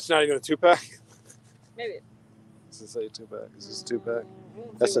 Is it? That's not even a 2-pack. Maybe. Does it say 2-pack? Is this 2-pack?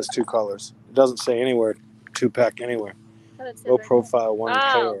 Mm-hmm. That says 2 colors. It doesn't say anywhere 2-pack anywhere. Low profile, 1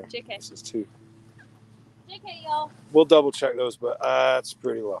 pair. JK. This is 2. JK, y'all. We'll double check those, but it's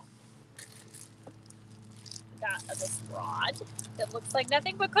pretty low. Got this rod that looks like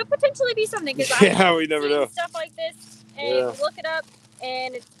nothing, but could potentially be something. Because Yeah, we never know. stuff like this, and Yeah. you look it up,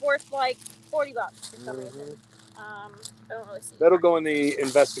 and it's worth like $40 for some Mhm. reason. I don't really see. That'll go in the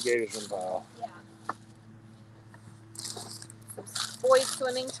investigation pile. Yeah. Some boys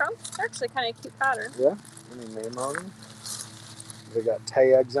swimming trunks. They're actually kind of cute pattern. Yeah. Any name on them? They got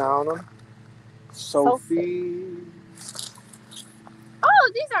tags on them. Sophie.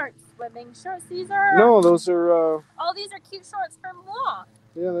 Oh, these aren't swimming shorts. These are. No, those are. Oh, these are cute shorts from Law.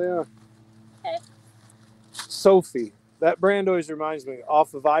 Yeah, they are. Okay. Sophie. That brand always reminds me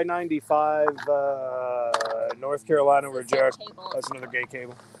off of I-95, North Carolina, where Jared. That's another gay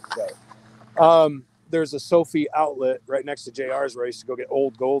cable. Got it. There's a Sophie outlet right next to JR's where I used to go get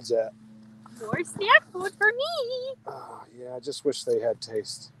old golds at. More snack food for me. Oh, yeah, I just wish they had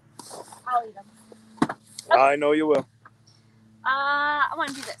taste. I'll eat them. I know you will. I want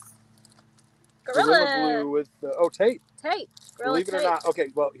to do this. Gorilla Gorilla glue with tape. tape. Gorilla Believe it or tape. not. Okay,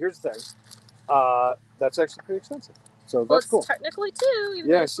 well, here's the thing. That's actually pretty expensive. So Well, that's it's cool. technically 2. Even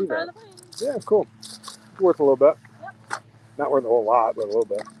Yeah, though I it's see part that. of the brand. Yeah, cool. Worth a little bit. Yep. Not worth a whole lot, but a little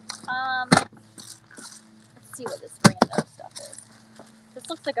bit. Let's see what this rando stuff is. This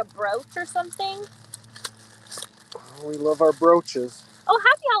looks like a brooch or something. Oh, we love our brooches. Oh,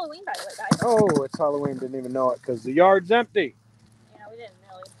 happy Halloween, by the way, guys. Oh, it's Halloween. Didn't even know it because the yard's empty. Yeah, we didn't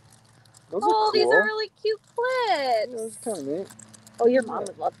really. Those Oh, are cool. these are really cute Yeah, clips. that's kind of neat. Oh, your mom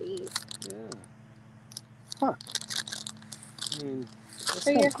would love these. Yeah. Huh. I mean, that's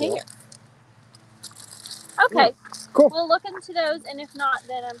For your kinda cool. hanger. Okay. Cool. We'll look into those, and if not,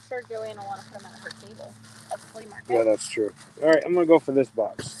 then I'm sure Joanna will want to put them at her table at the flea market. Yeah, that's true. All right, I'm going to go for this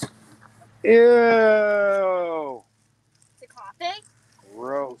box. Ew. Is it coffee?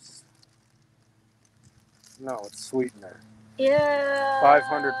 Gross. No, it's sweetener. Ew.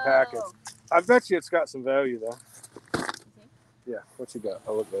 500 packets. I bet you it's got some value, though. Yeah, what you got?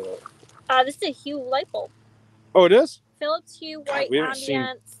 I'll look that up. This is a Hue light bulb. Oh, it is? Philips Hue White we haven't seen-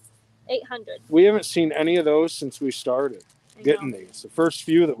 Ambiance 800. We haven't seen any of those since we started I getting know. these. The first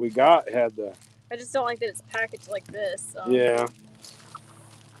few that we got had the... I just don't like that it's packaged like this. So. Yeah.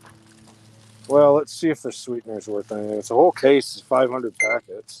 Well, let's see if the sweetener's worth anything. It's a whole case is 500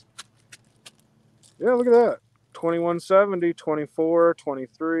 packets. Yeah, look at that. 2170, 24,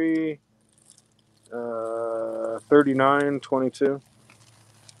 23, 39, 22.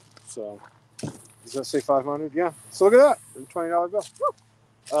 So, does that say 500? Yeah. So look at that. $20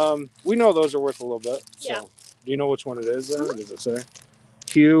 bill. We know those are worth a little bit. So, Yeah. do you know which one it is then? Does it say?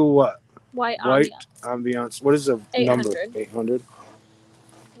 Q what? White White Ambiance. ambiance. What is the 800. number? 800. Be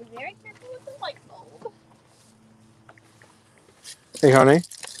very careful with the light bulb. Hey, honey.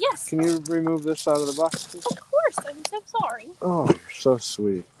 Yes. Can you remove this out of the box, please? Of course. I'm so sorry. Oh, you're so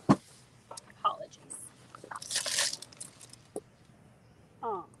sweet. Apologies.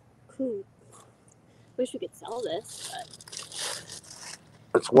 Oh, cool. Wish we could sell this, but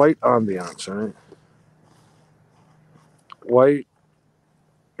It's white ambiance, right? White.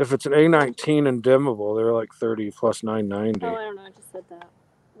 If it's an A19 and dimmable, they're like 30 plus 990. oh, I don't know. I just said that.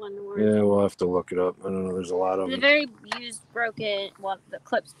 one word. Yeah, we'll have to look it up. I don't know. There's a lot of The them. very used, broken. Well, the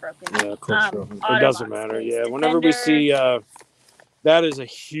clip's broken. Yeah, close broken. It doesn't matter. Autobox Yeah, case, whenever we Defender. see that is a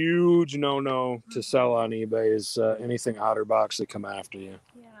huge no-no to sell on eBay is anything OtterBox that come after you.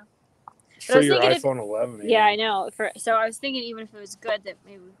 Yeah. For was your thinking if- iPhone 11. Yeah, I know. So I was thinking even if it was good that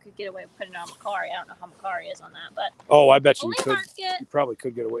maybe we could get away with putting it on Macari. I don't know how Macari is on that, but Oh, I bet you flea could. market. You probably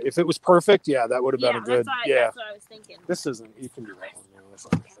could get away if it was perfect. Yeah, that would have been a good. That's what I was thinking. This isn't. You can do that one. Yeah,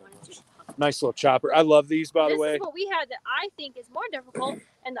 that's not nice little chopper. I love these, by the way. This is what we had that I think is more difficult,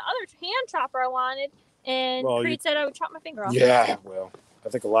 and the other hand chopper I wanted, and Creed said I would chop my finger off. Yeah, well, I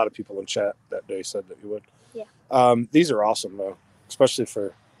think a lot of people in chat that day said that you would. Yeah. These are awesome though, especially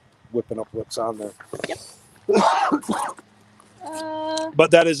for whipping up what's on there. Yep.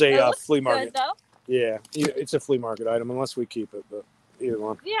 But that is a flea market. Good, though. Yeah, it's a flea market item unless we keep it. But either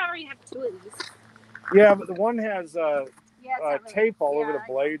one. We already have 2 of these. Yeah, but the one has tape all over yeah, the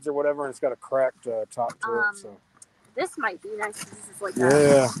blades or whatever, and it's got a cracked top to it. So this might be nice. This is like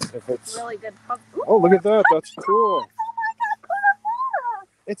if it's really good. Oh, look at that! That's cool. Oh my God,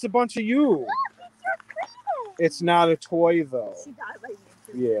 It's a bunch of you. look, it's your Creed. It's not a toy though. She died by you.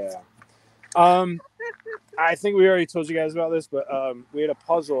 Yeah. I think we already told you guys about this, but we had a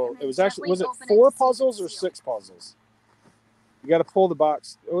puzzle. It was actually, was it 4 puzzles or 6 puzzles? You got to pull the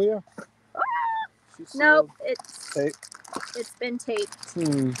box. Oh yeah. Nope, it's been taped.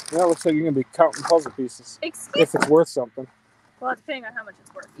 Yeah, looks like you're gonna be counting puzzle pieces. Excuse if it's worth something. Well, depending on how much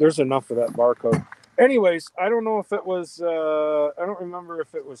it's worth. There's enough for that barcode. Anyways, I don't know if it was. I don't remember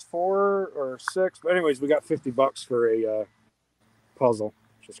if it was 4 or 6. But anyways, we got $50 for a puzzle,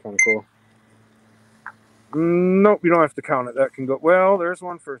 which is kind of cool. Nope, you don't have to count it. That can go. Well, there's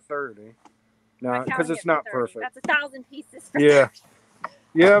one for 30. No, because it's not perfect. That's 1,000 pieces. For yeah.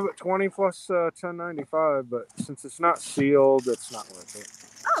 Yeah, but 20 plus 10.95. But since it's not sealed, it's not worth it.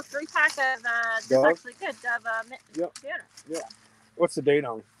 Oh, 3-pack of that's Dove? actually good. Dove Yep. deodorant. Yeah. What's the date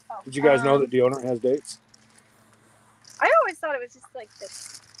on? Oh, Did you guys know that deodorant has dates? I always thought it was just like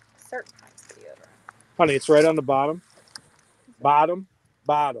this certain kinds of deodorant. Honey, it's right on the bottom. Bottom.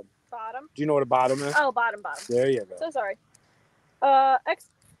 Bottom. Do you know what a bottom is? Oh, bottom. There you go. So sorry.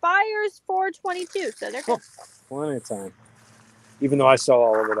 Expires 4/22, so they're good. Plenty of time. Even though I sell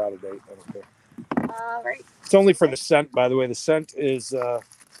all of it out of date, I don't care. All right. It's only for the scent, by the way. The scent is,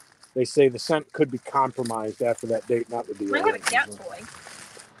 they say the scent could be compromised after that date, not the deodorant. Might have a cat toy.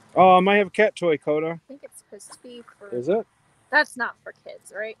 Oh, I might have a cat toy, Coda. I think it's supposed to be for... Is it? That's not for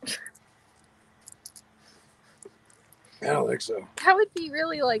kids, right? I don't think so. That would be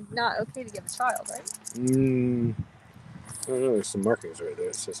really, like, not okay to give a child, right? I don't know. There's some markings right there.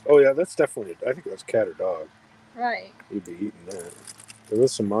 It says, oh, yeah, that's definitely, I think that's cat or dog. Right. You'd be eating that. There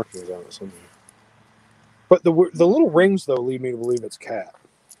is some markings on it somewhere. But the little rings, though, lead me to believe it's cat.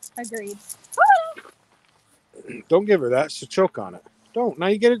 Agreed. Don't give her that. It's a choke on it. Don't. Now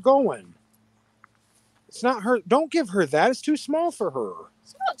you get it going. It's not her. Don't give her that. It's too small for her.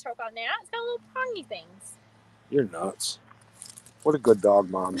 She won't choke on that. It's got little prongy things. You're nuts. What a good dog,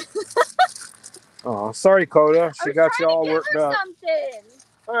 Mom. Oh, sorry, Coda. She got you all worked up. Something.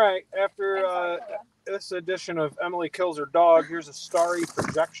 All right. After this edition of Emily Kills Her Dog, here's a starry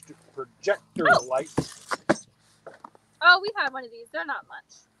projector light. Oh, we had one of these. They're not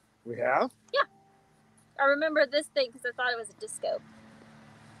much. We have? Yeah. I remember this thing because I thought it was a disco.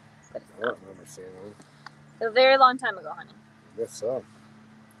 But I don't remember seeing one. A very long time ago, honey. I guess so.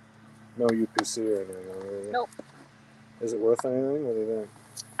 No UPC or anything. Nope. Is it worth anything? What do you think?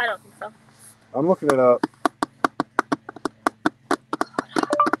 I don't think so. I'm looking it up.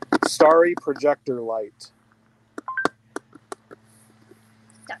 Starry projector light.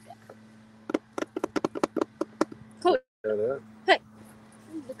 Stop it. Cool. Is that it? Hey.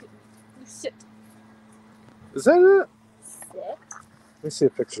 Look at me. You sit. Is that it? Sit. Let me see a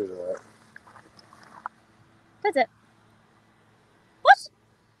picture of that. That's it. What?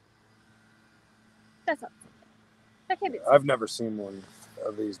 That's not. That can't be. I've never seen one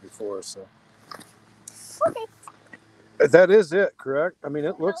of these before, so. Okay. That is it, correct? I mean,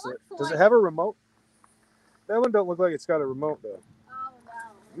 it looks it. Does like it have a remote? That one don't look like it's got a remote, though. Oh, no.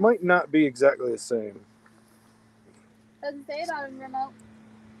 It might not be exactly the same. Doesn't say it on the remote.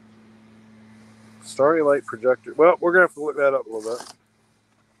 Starry light projector. Well, we're going to have to look that up a little bit.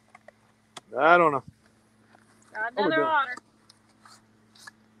 I don't know. Got What we another doing? order.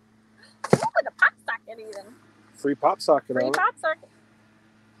 Ooh, with a pop socket even. Free pop socket Free on it. pop socket.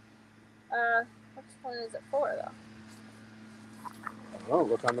 Which one is it for, though? Oh,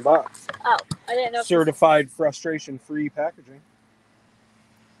 look on the box. Oh, I didn't know. If Certified frustration-free packaging.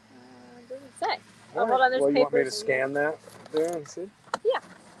 Doesn't say. All Oh, hold on, there's well, you want me to papers in scan that there and see? Yeah.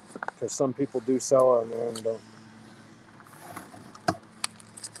 because some people do sell on there and don't.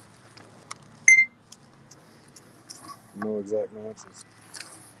 No exact matches.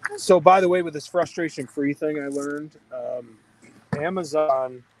 So, by the way, with this frustration-free thing, I learned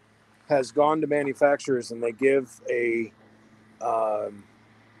Amazon has gone to manufacturers and they give a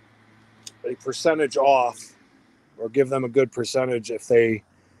percentage off, or give them a good percentage if they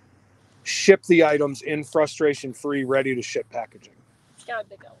ship the items in frustration-free, ready to ship packaging. It's got a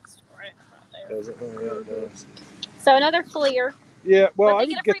big old store right there. Does it? Oh, yeah, it does. So another clear. Yeah, well, I But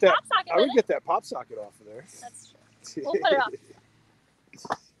they would get a get free that. pop socket I would with get that pop socket off of there. That's true. We'll put it up.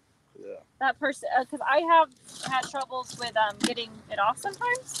 Yeah. That person, because I have had troubles with getting it off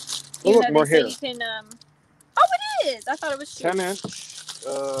sometimes. Oh, look, Even though more they say hair. you can. Oh, it is. I thought it was 10 shoes. inch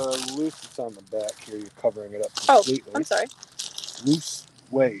loose. It's on the back here. You're covering it up Oh, completely. I'm sorry. Loose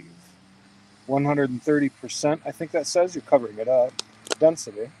wave. 130%. I think that says you're covering it up.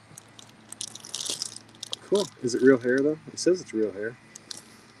 Density. Cool. Is it real hair though? It says it's real hair.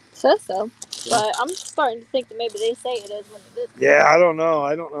 Says so. But I'm starting to think that maybe they say it is when it isn't. Yeah, I don't know.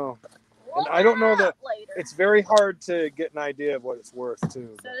 And I don't know that later. it's very hard to get an idea of what it's worth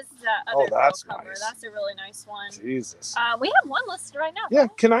too. So this is that other that's cover. nice. That's a really nice one. Jesus. We have one listed right now. Yeah,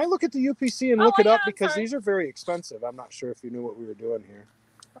 right? can I look at the UPC and look it up? I'm Because sorry. these are very expensive. I'm not sure if you knew what we were doing here.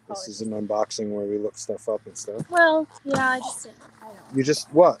 This is Apologies. an unboxing where we look stuff up and stuff. Well, yeah, I just didn't. I don't know. You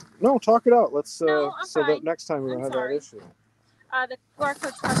just, what? No, talk it out. Let's, No, I'm so that fine. next time we don't I'm have sorry. that issue. The QR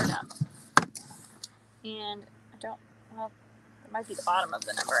code's covered up. And I don't, well, it might be the bottom of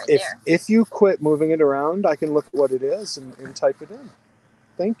the number right there. If you quit moving it around, I can look at what it is and type it in.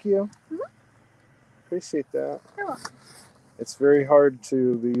 Thank you. Mm-hmm. Appreciate that. You're welcome. It's very hard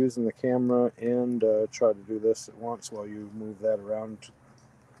to be using the camera and try to do this at once while you move that around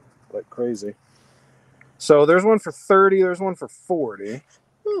like crazy. So there's one for 30, there's one for 40.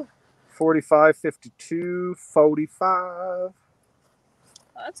 Ooh. 45, 52, 45. Oh,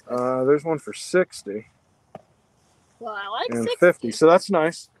 that's good. There's one for 60. Well, I like and 60. 50. So that's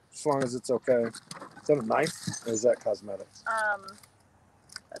nice, as long as it's okay. Is that a knife or is that cosmetics?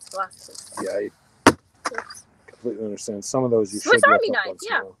 That's glasses. Yeah, I Oops. completely understand. Some of those you Swiss should look Army up knife, once in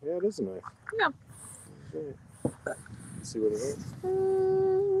yeah. a while. Yeah, it is a knife. Yeah. Okay. Let's see what it is.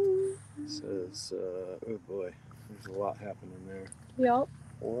 It says, oh boy, there's a lot happening there. Yep.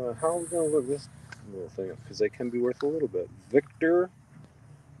 Well, how are we going to look this little thing up? Because they can be worth a little bit. Victor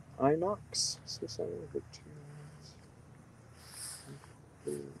Inox. Swiss Army Victor.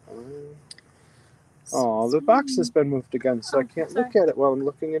 Oh, the box has been moved again, so I can't look at it while I'm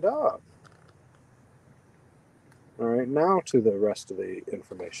looking it up. All right, now to the rest of the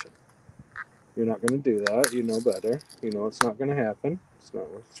information. You're not going to do that. You know better. You know it's not going to happen. It's not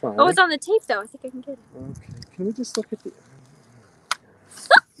worth trying. Oh, it's on the tape, though. I think I can get it. Okay, can we just look at the...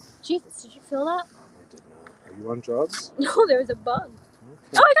 Jesus, did you feel that? I did not. Are you on drugs? No, there was a bug.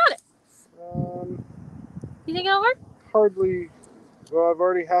 Okay. Oh, I got it. You think it'll work? Hardly. Well, I've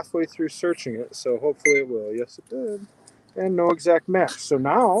already halfway through searching it, so hopefully it will. Yes, it did. And no exact match. So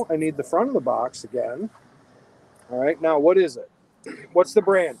now I need the front of the box again. All right, now what is it? What's the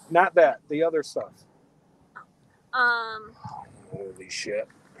brand? Not that. The other stuff. Holy shit.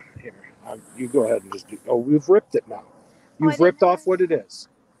 Here, you go ahead and just do... Oh, we've ripped it now. You've ripped off what it is.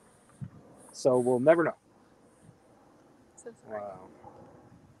 So we'll never know. Wow.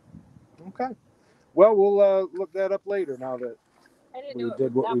 Okay. Well, we'll look that up later now that we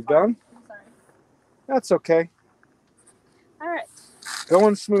did what we've done. I'm sorry. That's okay. All right.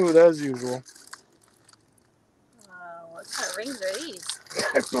 Going smooth as usual. What kind of rings are these?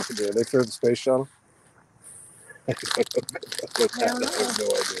 I have no idea. They for the space shuttle? I have no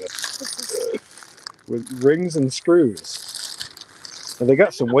idea. With rings and screws. And they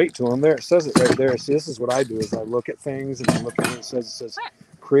got some weight to them. There, it says it right there. See, this is what I do is I look at things and I look at it. It says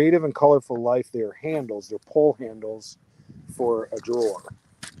creative and colorful life. They are handles. They're pull handles for a drawer.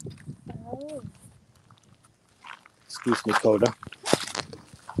 Oh. Excuse me, Coda.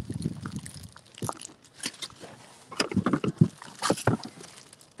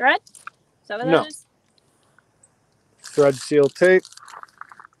 Thread? Is that what No. that is? Thread seal tape.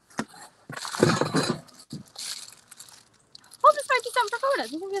 Oh, this might be something for Coda. I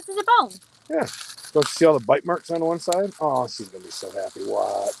think this is a bone. Yeah. Don't you see all the bite marks on one side? Oh, she's going to be so happy.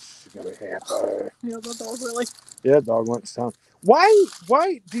 Watch. She's going to be happy. Yeah, the dog really. Yeah, dog went to town. What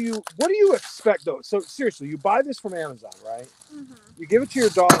do you expect though? So seriously, you buy this from Amazon, right? Mm-hmm. You give it to your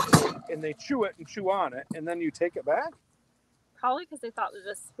dog and they chew it and chew on it and then you take it back? Probably because they thought that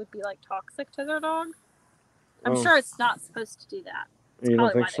this would be like toxic to their dog. I'm sure it's not supposed to do that. That's You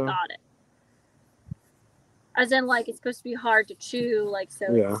don't probably think why so? they got it. As in, like, it's supposed to be hard to chew, like,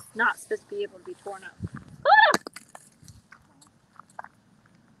 so Yeah. it's not supposed to be able to be torn up.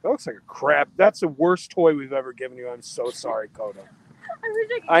 That looks like a crap. That's the worst toy we've ever given you. I'm so sorry, Coda.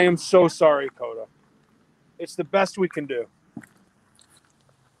 I am so sorry, Coda. It's the best we can do.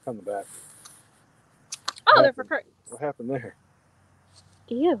 On the back. Oh, they're for curtains. What happened there?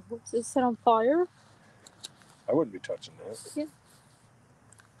 Ew, is it set on fire? I wouldn't be touching that. Yeah.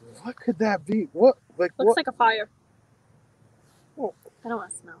 What could that be? What? Like Looks what? like a fire. Well, I don't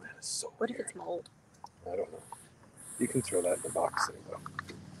want to smell it. that is so What if weird. it's mold? I don't know. You can throw that in the box there, though.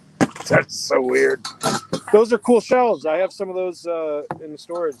 That's so weird. Those are cool shelves. I have some of those in the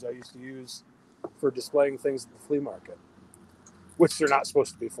storage I used to use for displaying things at the flea market, which they're not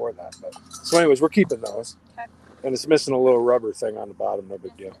supposed to be for that. But so, anyways, we're keeping those. Okay. And it's missing a little rubber thing on the bottom. No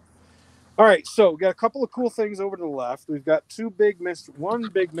big deal. All right, so we got a couple of cool things over to the left. We've got one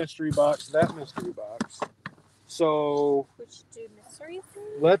big mystery box, that mystery box. So Which do mystery things?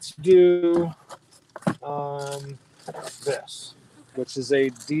 let's do this, which is a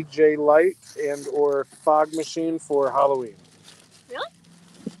DJ light and or fog machine for Halloween. Really?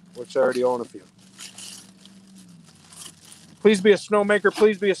 Which I already own a few. Please be a snowmaker.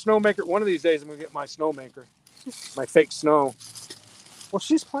 Please be a snowmaker. One of these days I'm going to get my snowmaker. My fake snow. Well,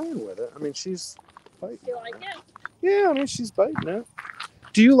 she's playing with it. I mean, she's biting. Do you like it? Yeah, I mean, she's biting it.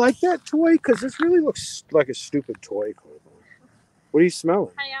 Do you like that toy? Because this really looks like a stupid toy. What are you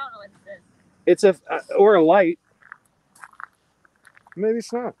smelling? I don't know what this is. It's or a light. Maybe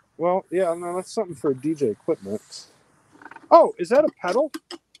it's not. Well, yeah, no, that's something for DJ equipment. Oh, is that a pedal?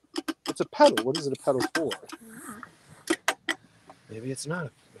 It's a pedal. What is it a pedal for? Maybe it's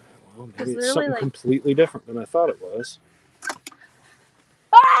not. Well, maybe it's really something completely different than I thought it was.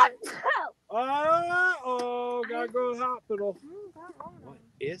 Oh, gotta go to the hospital. What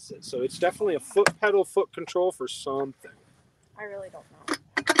is it? So it's definitely a foot pedal, foot control for something. I really don't know.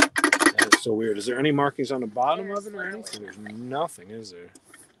 That is so weird. Is there any markings on the bottom of it or anything? There's nothing, is there?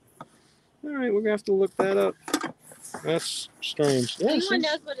 All right, we're gonna have to look that up. That's strange. If anyone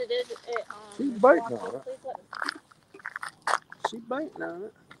knows what it is, she's biting on it. She's biting on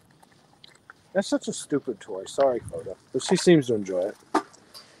it. That's such a stupid toy. Sorry, Coda, but she seems to enjoy it.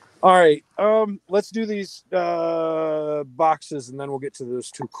 All right, let's do these boxes, and then we'll get to those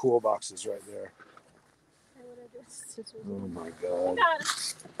two cool boxes right there. Oh my god!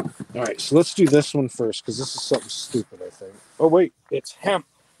 All right, so let's do this one first because this is something stupid, I think. Oh wait, it's hemp.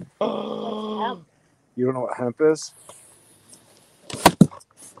 Oh, you don't know what hemp is?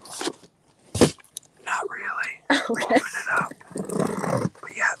 Not really. Okay. Open it up.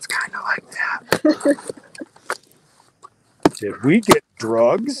 But yeah, it's kind of like that. Did we get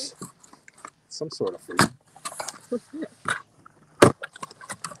drugs? Some sort of food.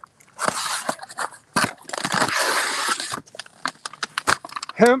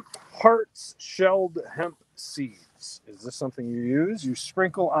 Hemp hearts, shelled hemp seeds. Is this something you use? You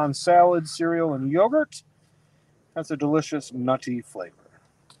sprinkle on salad, cereal, and yogurt. That's a delicious, nutty flavor.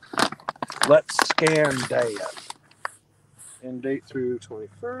 Let's scan date. End date through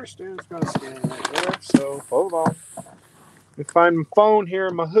 21st, and it's going to scan right there. So, hold on. Let me find my phone here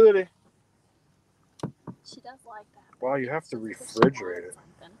in my hoodie. She does like that. Well, you have to refrigerate it.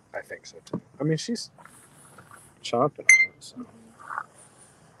 I think so, too. I mean, she's chomping on it, so.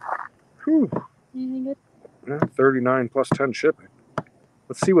 Whew. Anything good? Yeah, 39 plus 10 shipping.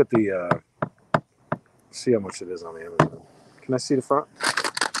 Let's see what the, see how much it is on the Amazon. Can I see the front?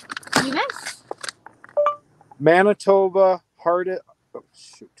 You missed. Manitoba Hearted. Oh,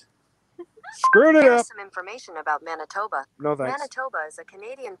 shoot. Screwed it Here's up. some information about Manitoba. No thanks. Manitoba is a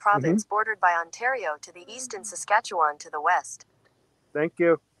Canadian province bordered by Ontario to the east and Saskatchewan to the west. Thank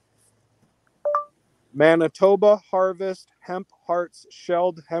you. Manitoba Harvest Hemp Hearts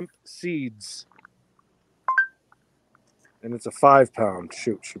Shelled Hemp Seeds. And it's a 5 pound.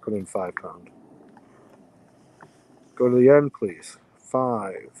 Shoot, she put in 5 pound. Go to the end, please.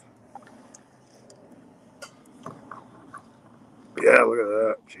 5. Yeah, look at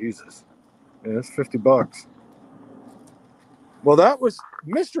that. Jesus. Yeah, that's $50. Well, that was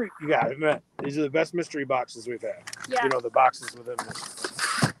mystery. You got to admit, these are the best mystery boxes we've had. Yeah. You know, the boxes within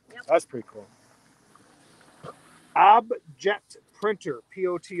this. Yep. That's pretty cool. Objet Printer,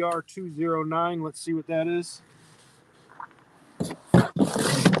 POTR 209. Let's see what that is.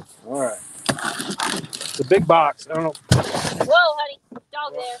 All right. It's a big box. I don't know. Whoa, honey.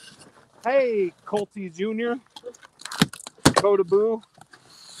 Dog there. Hey, Colty Jr. Coda Boo.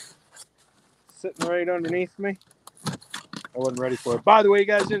 Sitting right underneath me. I wasn't ready for it. By the way, you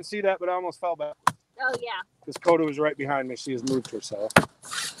guys didn't see that, but I almost fell back. Oh, yeah. Because Coda was right behind me. She has moved herself.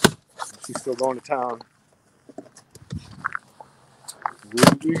 She's still going to town.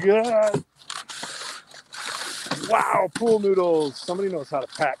 What do we got? Wow, pool noodles. Somebody knows how to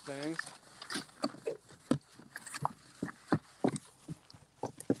pack things.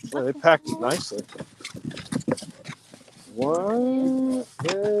 Yeah, they packed nicely. What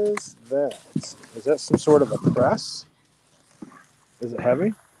is that? Is that some sort of a press? Is it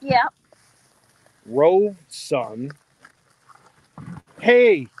heavy? Yeah. Rove Sun.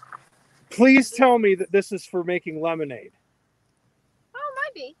 Hey, please tell me that this is for making lemonade. Oh,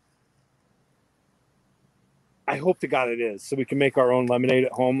 might be. I hope to God it is, so we can make our own lemonade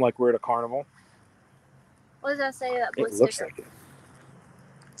at home like we're at a carnival. What does that say? That blue It looks sticker? like it.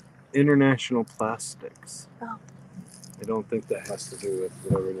 International Plastics. Oh. I don't think that has to do with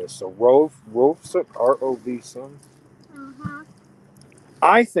whatever it is. So Rove Sun, R-O-V Sun. Mm-hmm.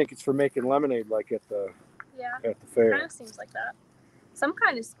 I think it's for making lemonade like at the fair. Kind of seems like that. Some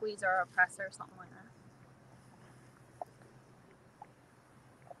kind of squeezer or presser or something like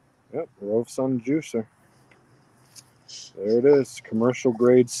that. Yep, Rove Sun Juicer. There it is. Commercial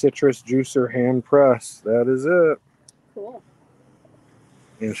grade citrus juicer hand press. That is it. Cool.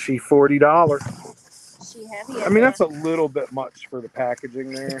 And she $40. She heavy. I mean, that's a little bit much for the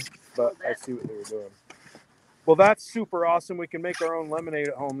packaging there, but I see what they were doing. Well, that's super awesome. We can make our own lemonade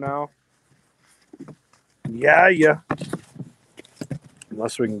at home now. Yeah.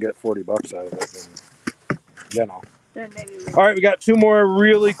 Unless we can get $40 out of it, then, you know. Then maybe we... All right, we got two more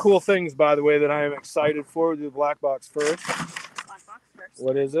really cool things, by the way, that I am excited for. We'll do the black box first. Black box first.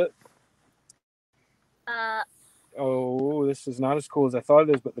 What is it? Oh, this is not as cool as I thought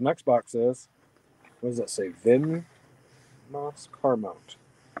it is, but the next box is. What does that say? Vin Moss car mount.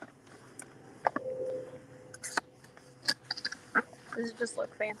 Does it just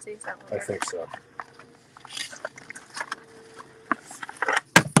look fancy? Is that what I think so.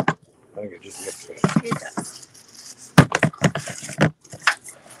 I think it just looks fancy. it does?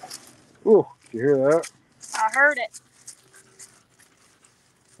 Ooh, did you hear that? I heard it.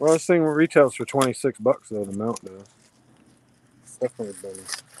 Well, this thing retails for $26 though. The mount does. It's definitely been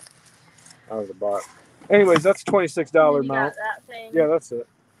out of the box. Anyways, that's $26 You mount. got that thing. Yeah, that's it.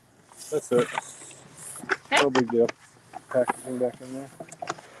 That's it. Okay. No big deal. Packaging back in there.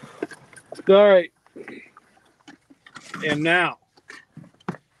 All right. And now,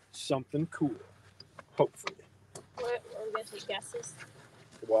 something cool. Hopefully. What are we going to take guesses?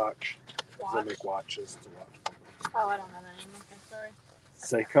 Watch. Watch. They make watches to watch. Oh, I don't know that name. Okay, sorry.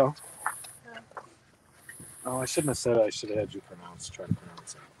 Seiko? No. Oh, I shouldn't have said it. I should have had you try to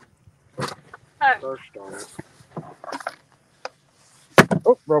pronounce it. Oh. Gosh darn it.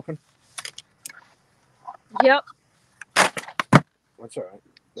 Oh, broken. Yep. That's all right.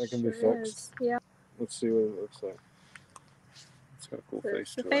 That can be Sure fixed. is. Yep. Let's see what it looks like. It's got a cool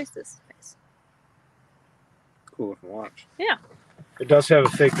face The to face it. is face. Cool looking watch. Yeah. It does have a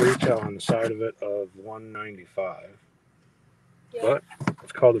fake retail on the side of it of $195. Yeah. But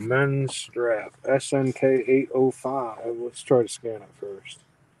it's called a men's strap. SNK 805. Let's try to scan it first.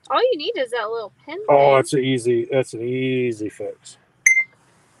 All you need is that little pin. Oh, thing. that's an easy fix.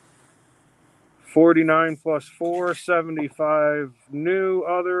 49 plus 4, 75 new,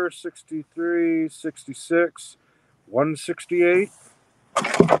 other 63, 66, 168,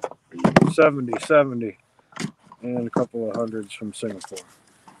 70, and a couple of hundreds from Singapore.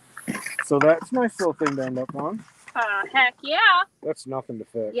 So that's a nice little thing to end up on. Heck yeah. That's nothing to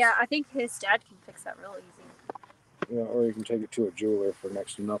fix. Yeah, I think his dad can fix that real easy. Yeah, or you can take it to a jeweler for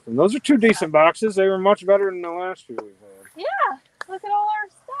next to nothing. Those are two decent boxes. They were much better than the last few we've had. Yeah, look at all our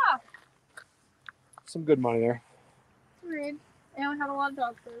stuff. Some good money there. Rude. And we have a lot of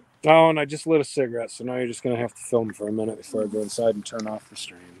dog food. Oh, and I just lit a cigarette, so now you're just going to have to film for a minute before I go inside and turn off the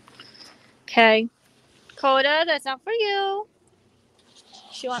stream. Okay. Coda, that's not for you.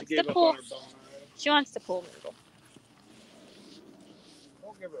 She wants to pull. She wants to pull noodle.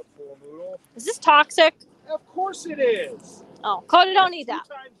 Don't give her a pool noodle. Is this toxic? Of course it is. Oh, Coda don't need that.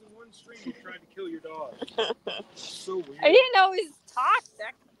 2 times in one stream you tried to kill your dog. So weird. I didn't know it was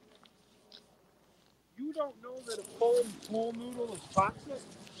toxic. You don't know that a pool noodle is toxic?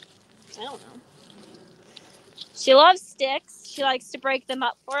 I don't know. She loves sticks. She likes to break them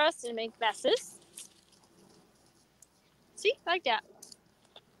up for us and make messes. See, like that.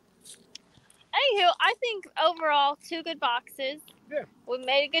 Anywho, I think overall 2 good boxes. Yeah. We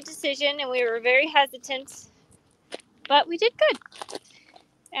made a good decision and we were very hesitant, but we did good.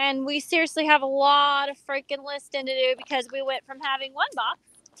 And we seriously have a lot of freaking listing to do because we went from having 1 box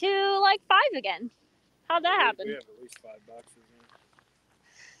to like 5 again. How'd that happen? We have at least 5 boxes now.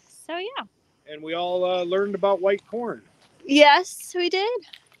 So yeah. And we all learned about white corn. Yes, we did.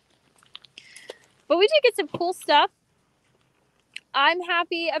 But we did get some cool stuff. I'm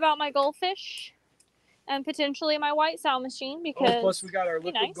happy about my goldfish and potentially my white sow machine because. Plus we got our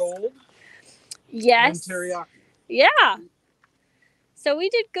liquid gold. Yes. And teriyaki. Yeah. So we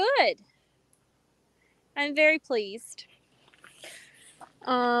did good. I'm very pleased.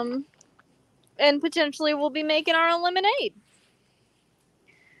 And potentially we'll be making our own lemonade.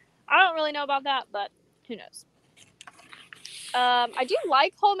 I don't really know about that, but who knows? I do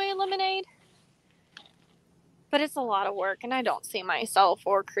like homemade lemonade, but it's a lot of work, and I don't see myself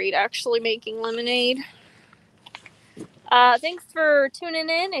or Creed actually making lemonade. Thanks for tuning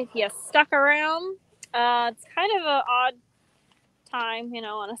in. If you stuck around, it's kind of an odd time,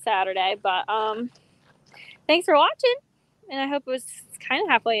 on a Saturday, but thanks for watching, and I hope it was kind of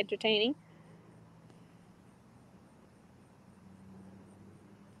halfway entertaining.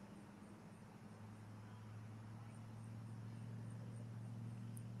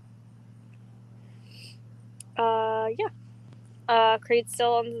 Yeah. Creed's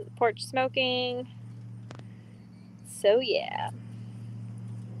still on the porch smoking. So yeah.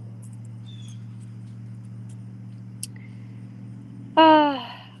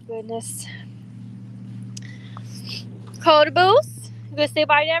 Ah, goodness. Coda Booth, you gonna say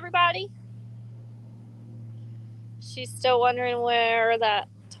bye to everybody? She's still wondering where that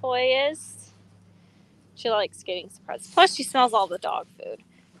toy is. She likes getting surprised. Plus, she smells all the dog food.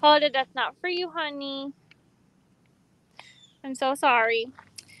 Coda, that's not for you, honey. I'm so sorry.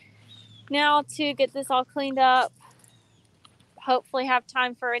 Now to get this all cleaned up. Hopefully have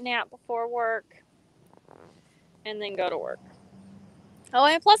time for a nap before work. And then go to work. Oh,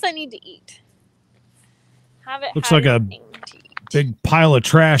 and plus I need to eat. Looks like a big pile of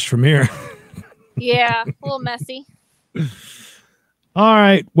trash from here. Yeah, a little messy. All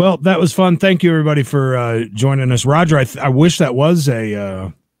right. Well, that was fun. Thank you, everybody, for joining us. Roger, I wish that was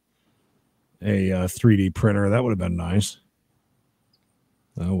a 3D printer. That would have been nice.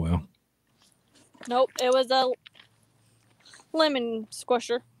 Oh, well. Nope, it was a lemon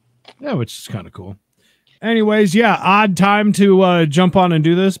squisher. Yeah, which is kind of cool. Anyways, yeah, odd time to jump on and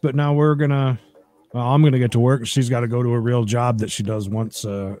do this, but now we're going to... Well, I'm going to get to work. She's got to go to a real job that she does once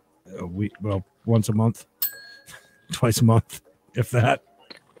a week. Well, once a month. Twice a month, if that.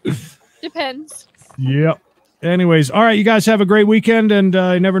 Depends. Yep. Anyways, all right, you guys have a great weekend, and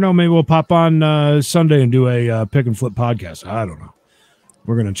you never know, maybe we'll pop on Sunday and do a pick and flip podcast. I don't know.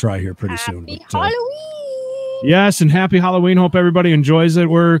 We're going to try here pretty soon. Happy Halloween! Yes, and happy Halloween. Hope everybody enjoys it.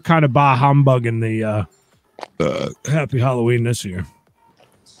 We're kind of bah humbugging the happy Halloween this year.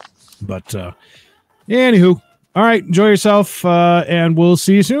 But anywho, all right, enjoy yourself, and we'll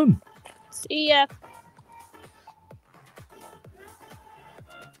see you soon. See ya.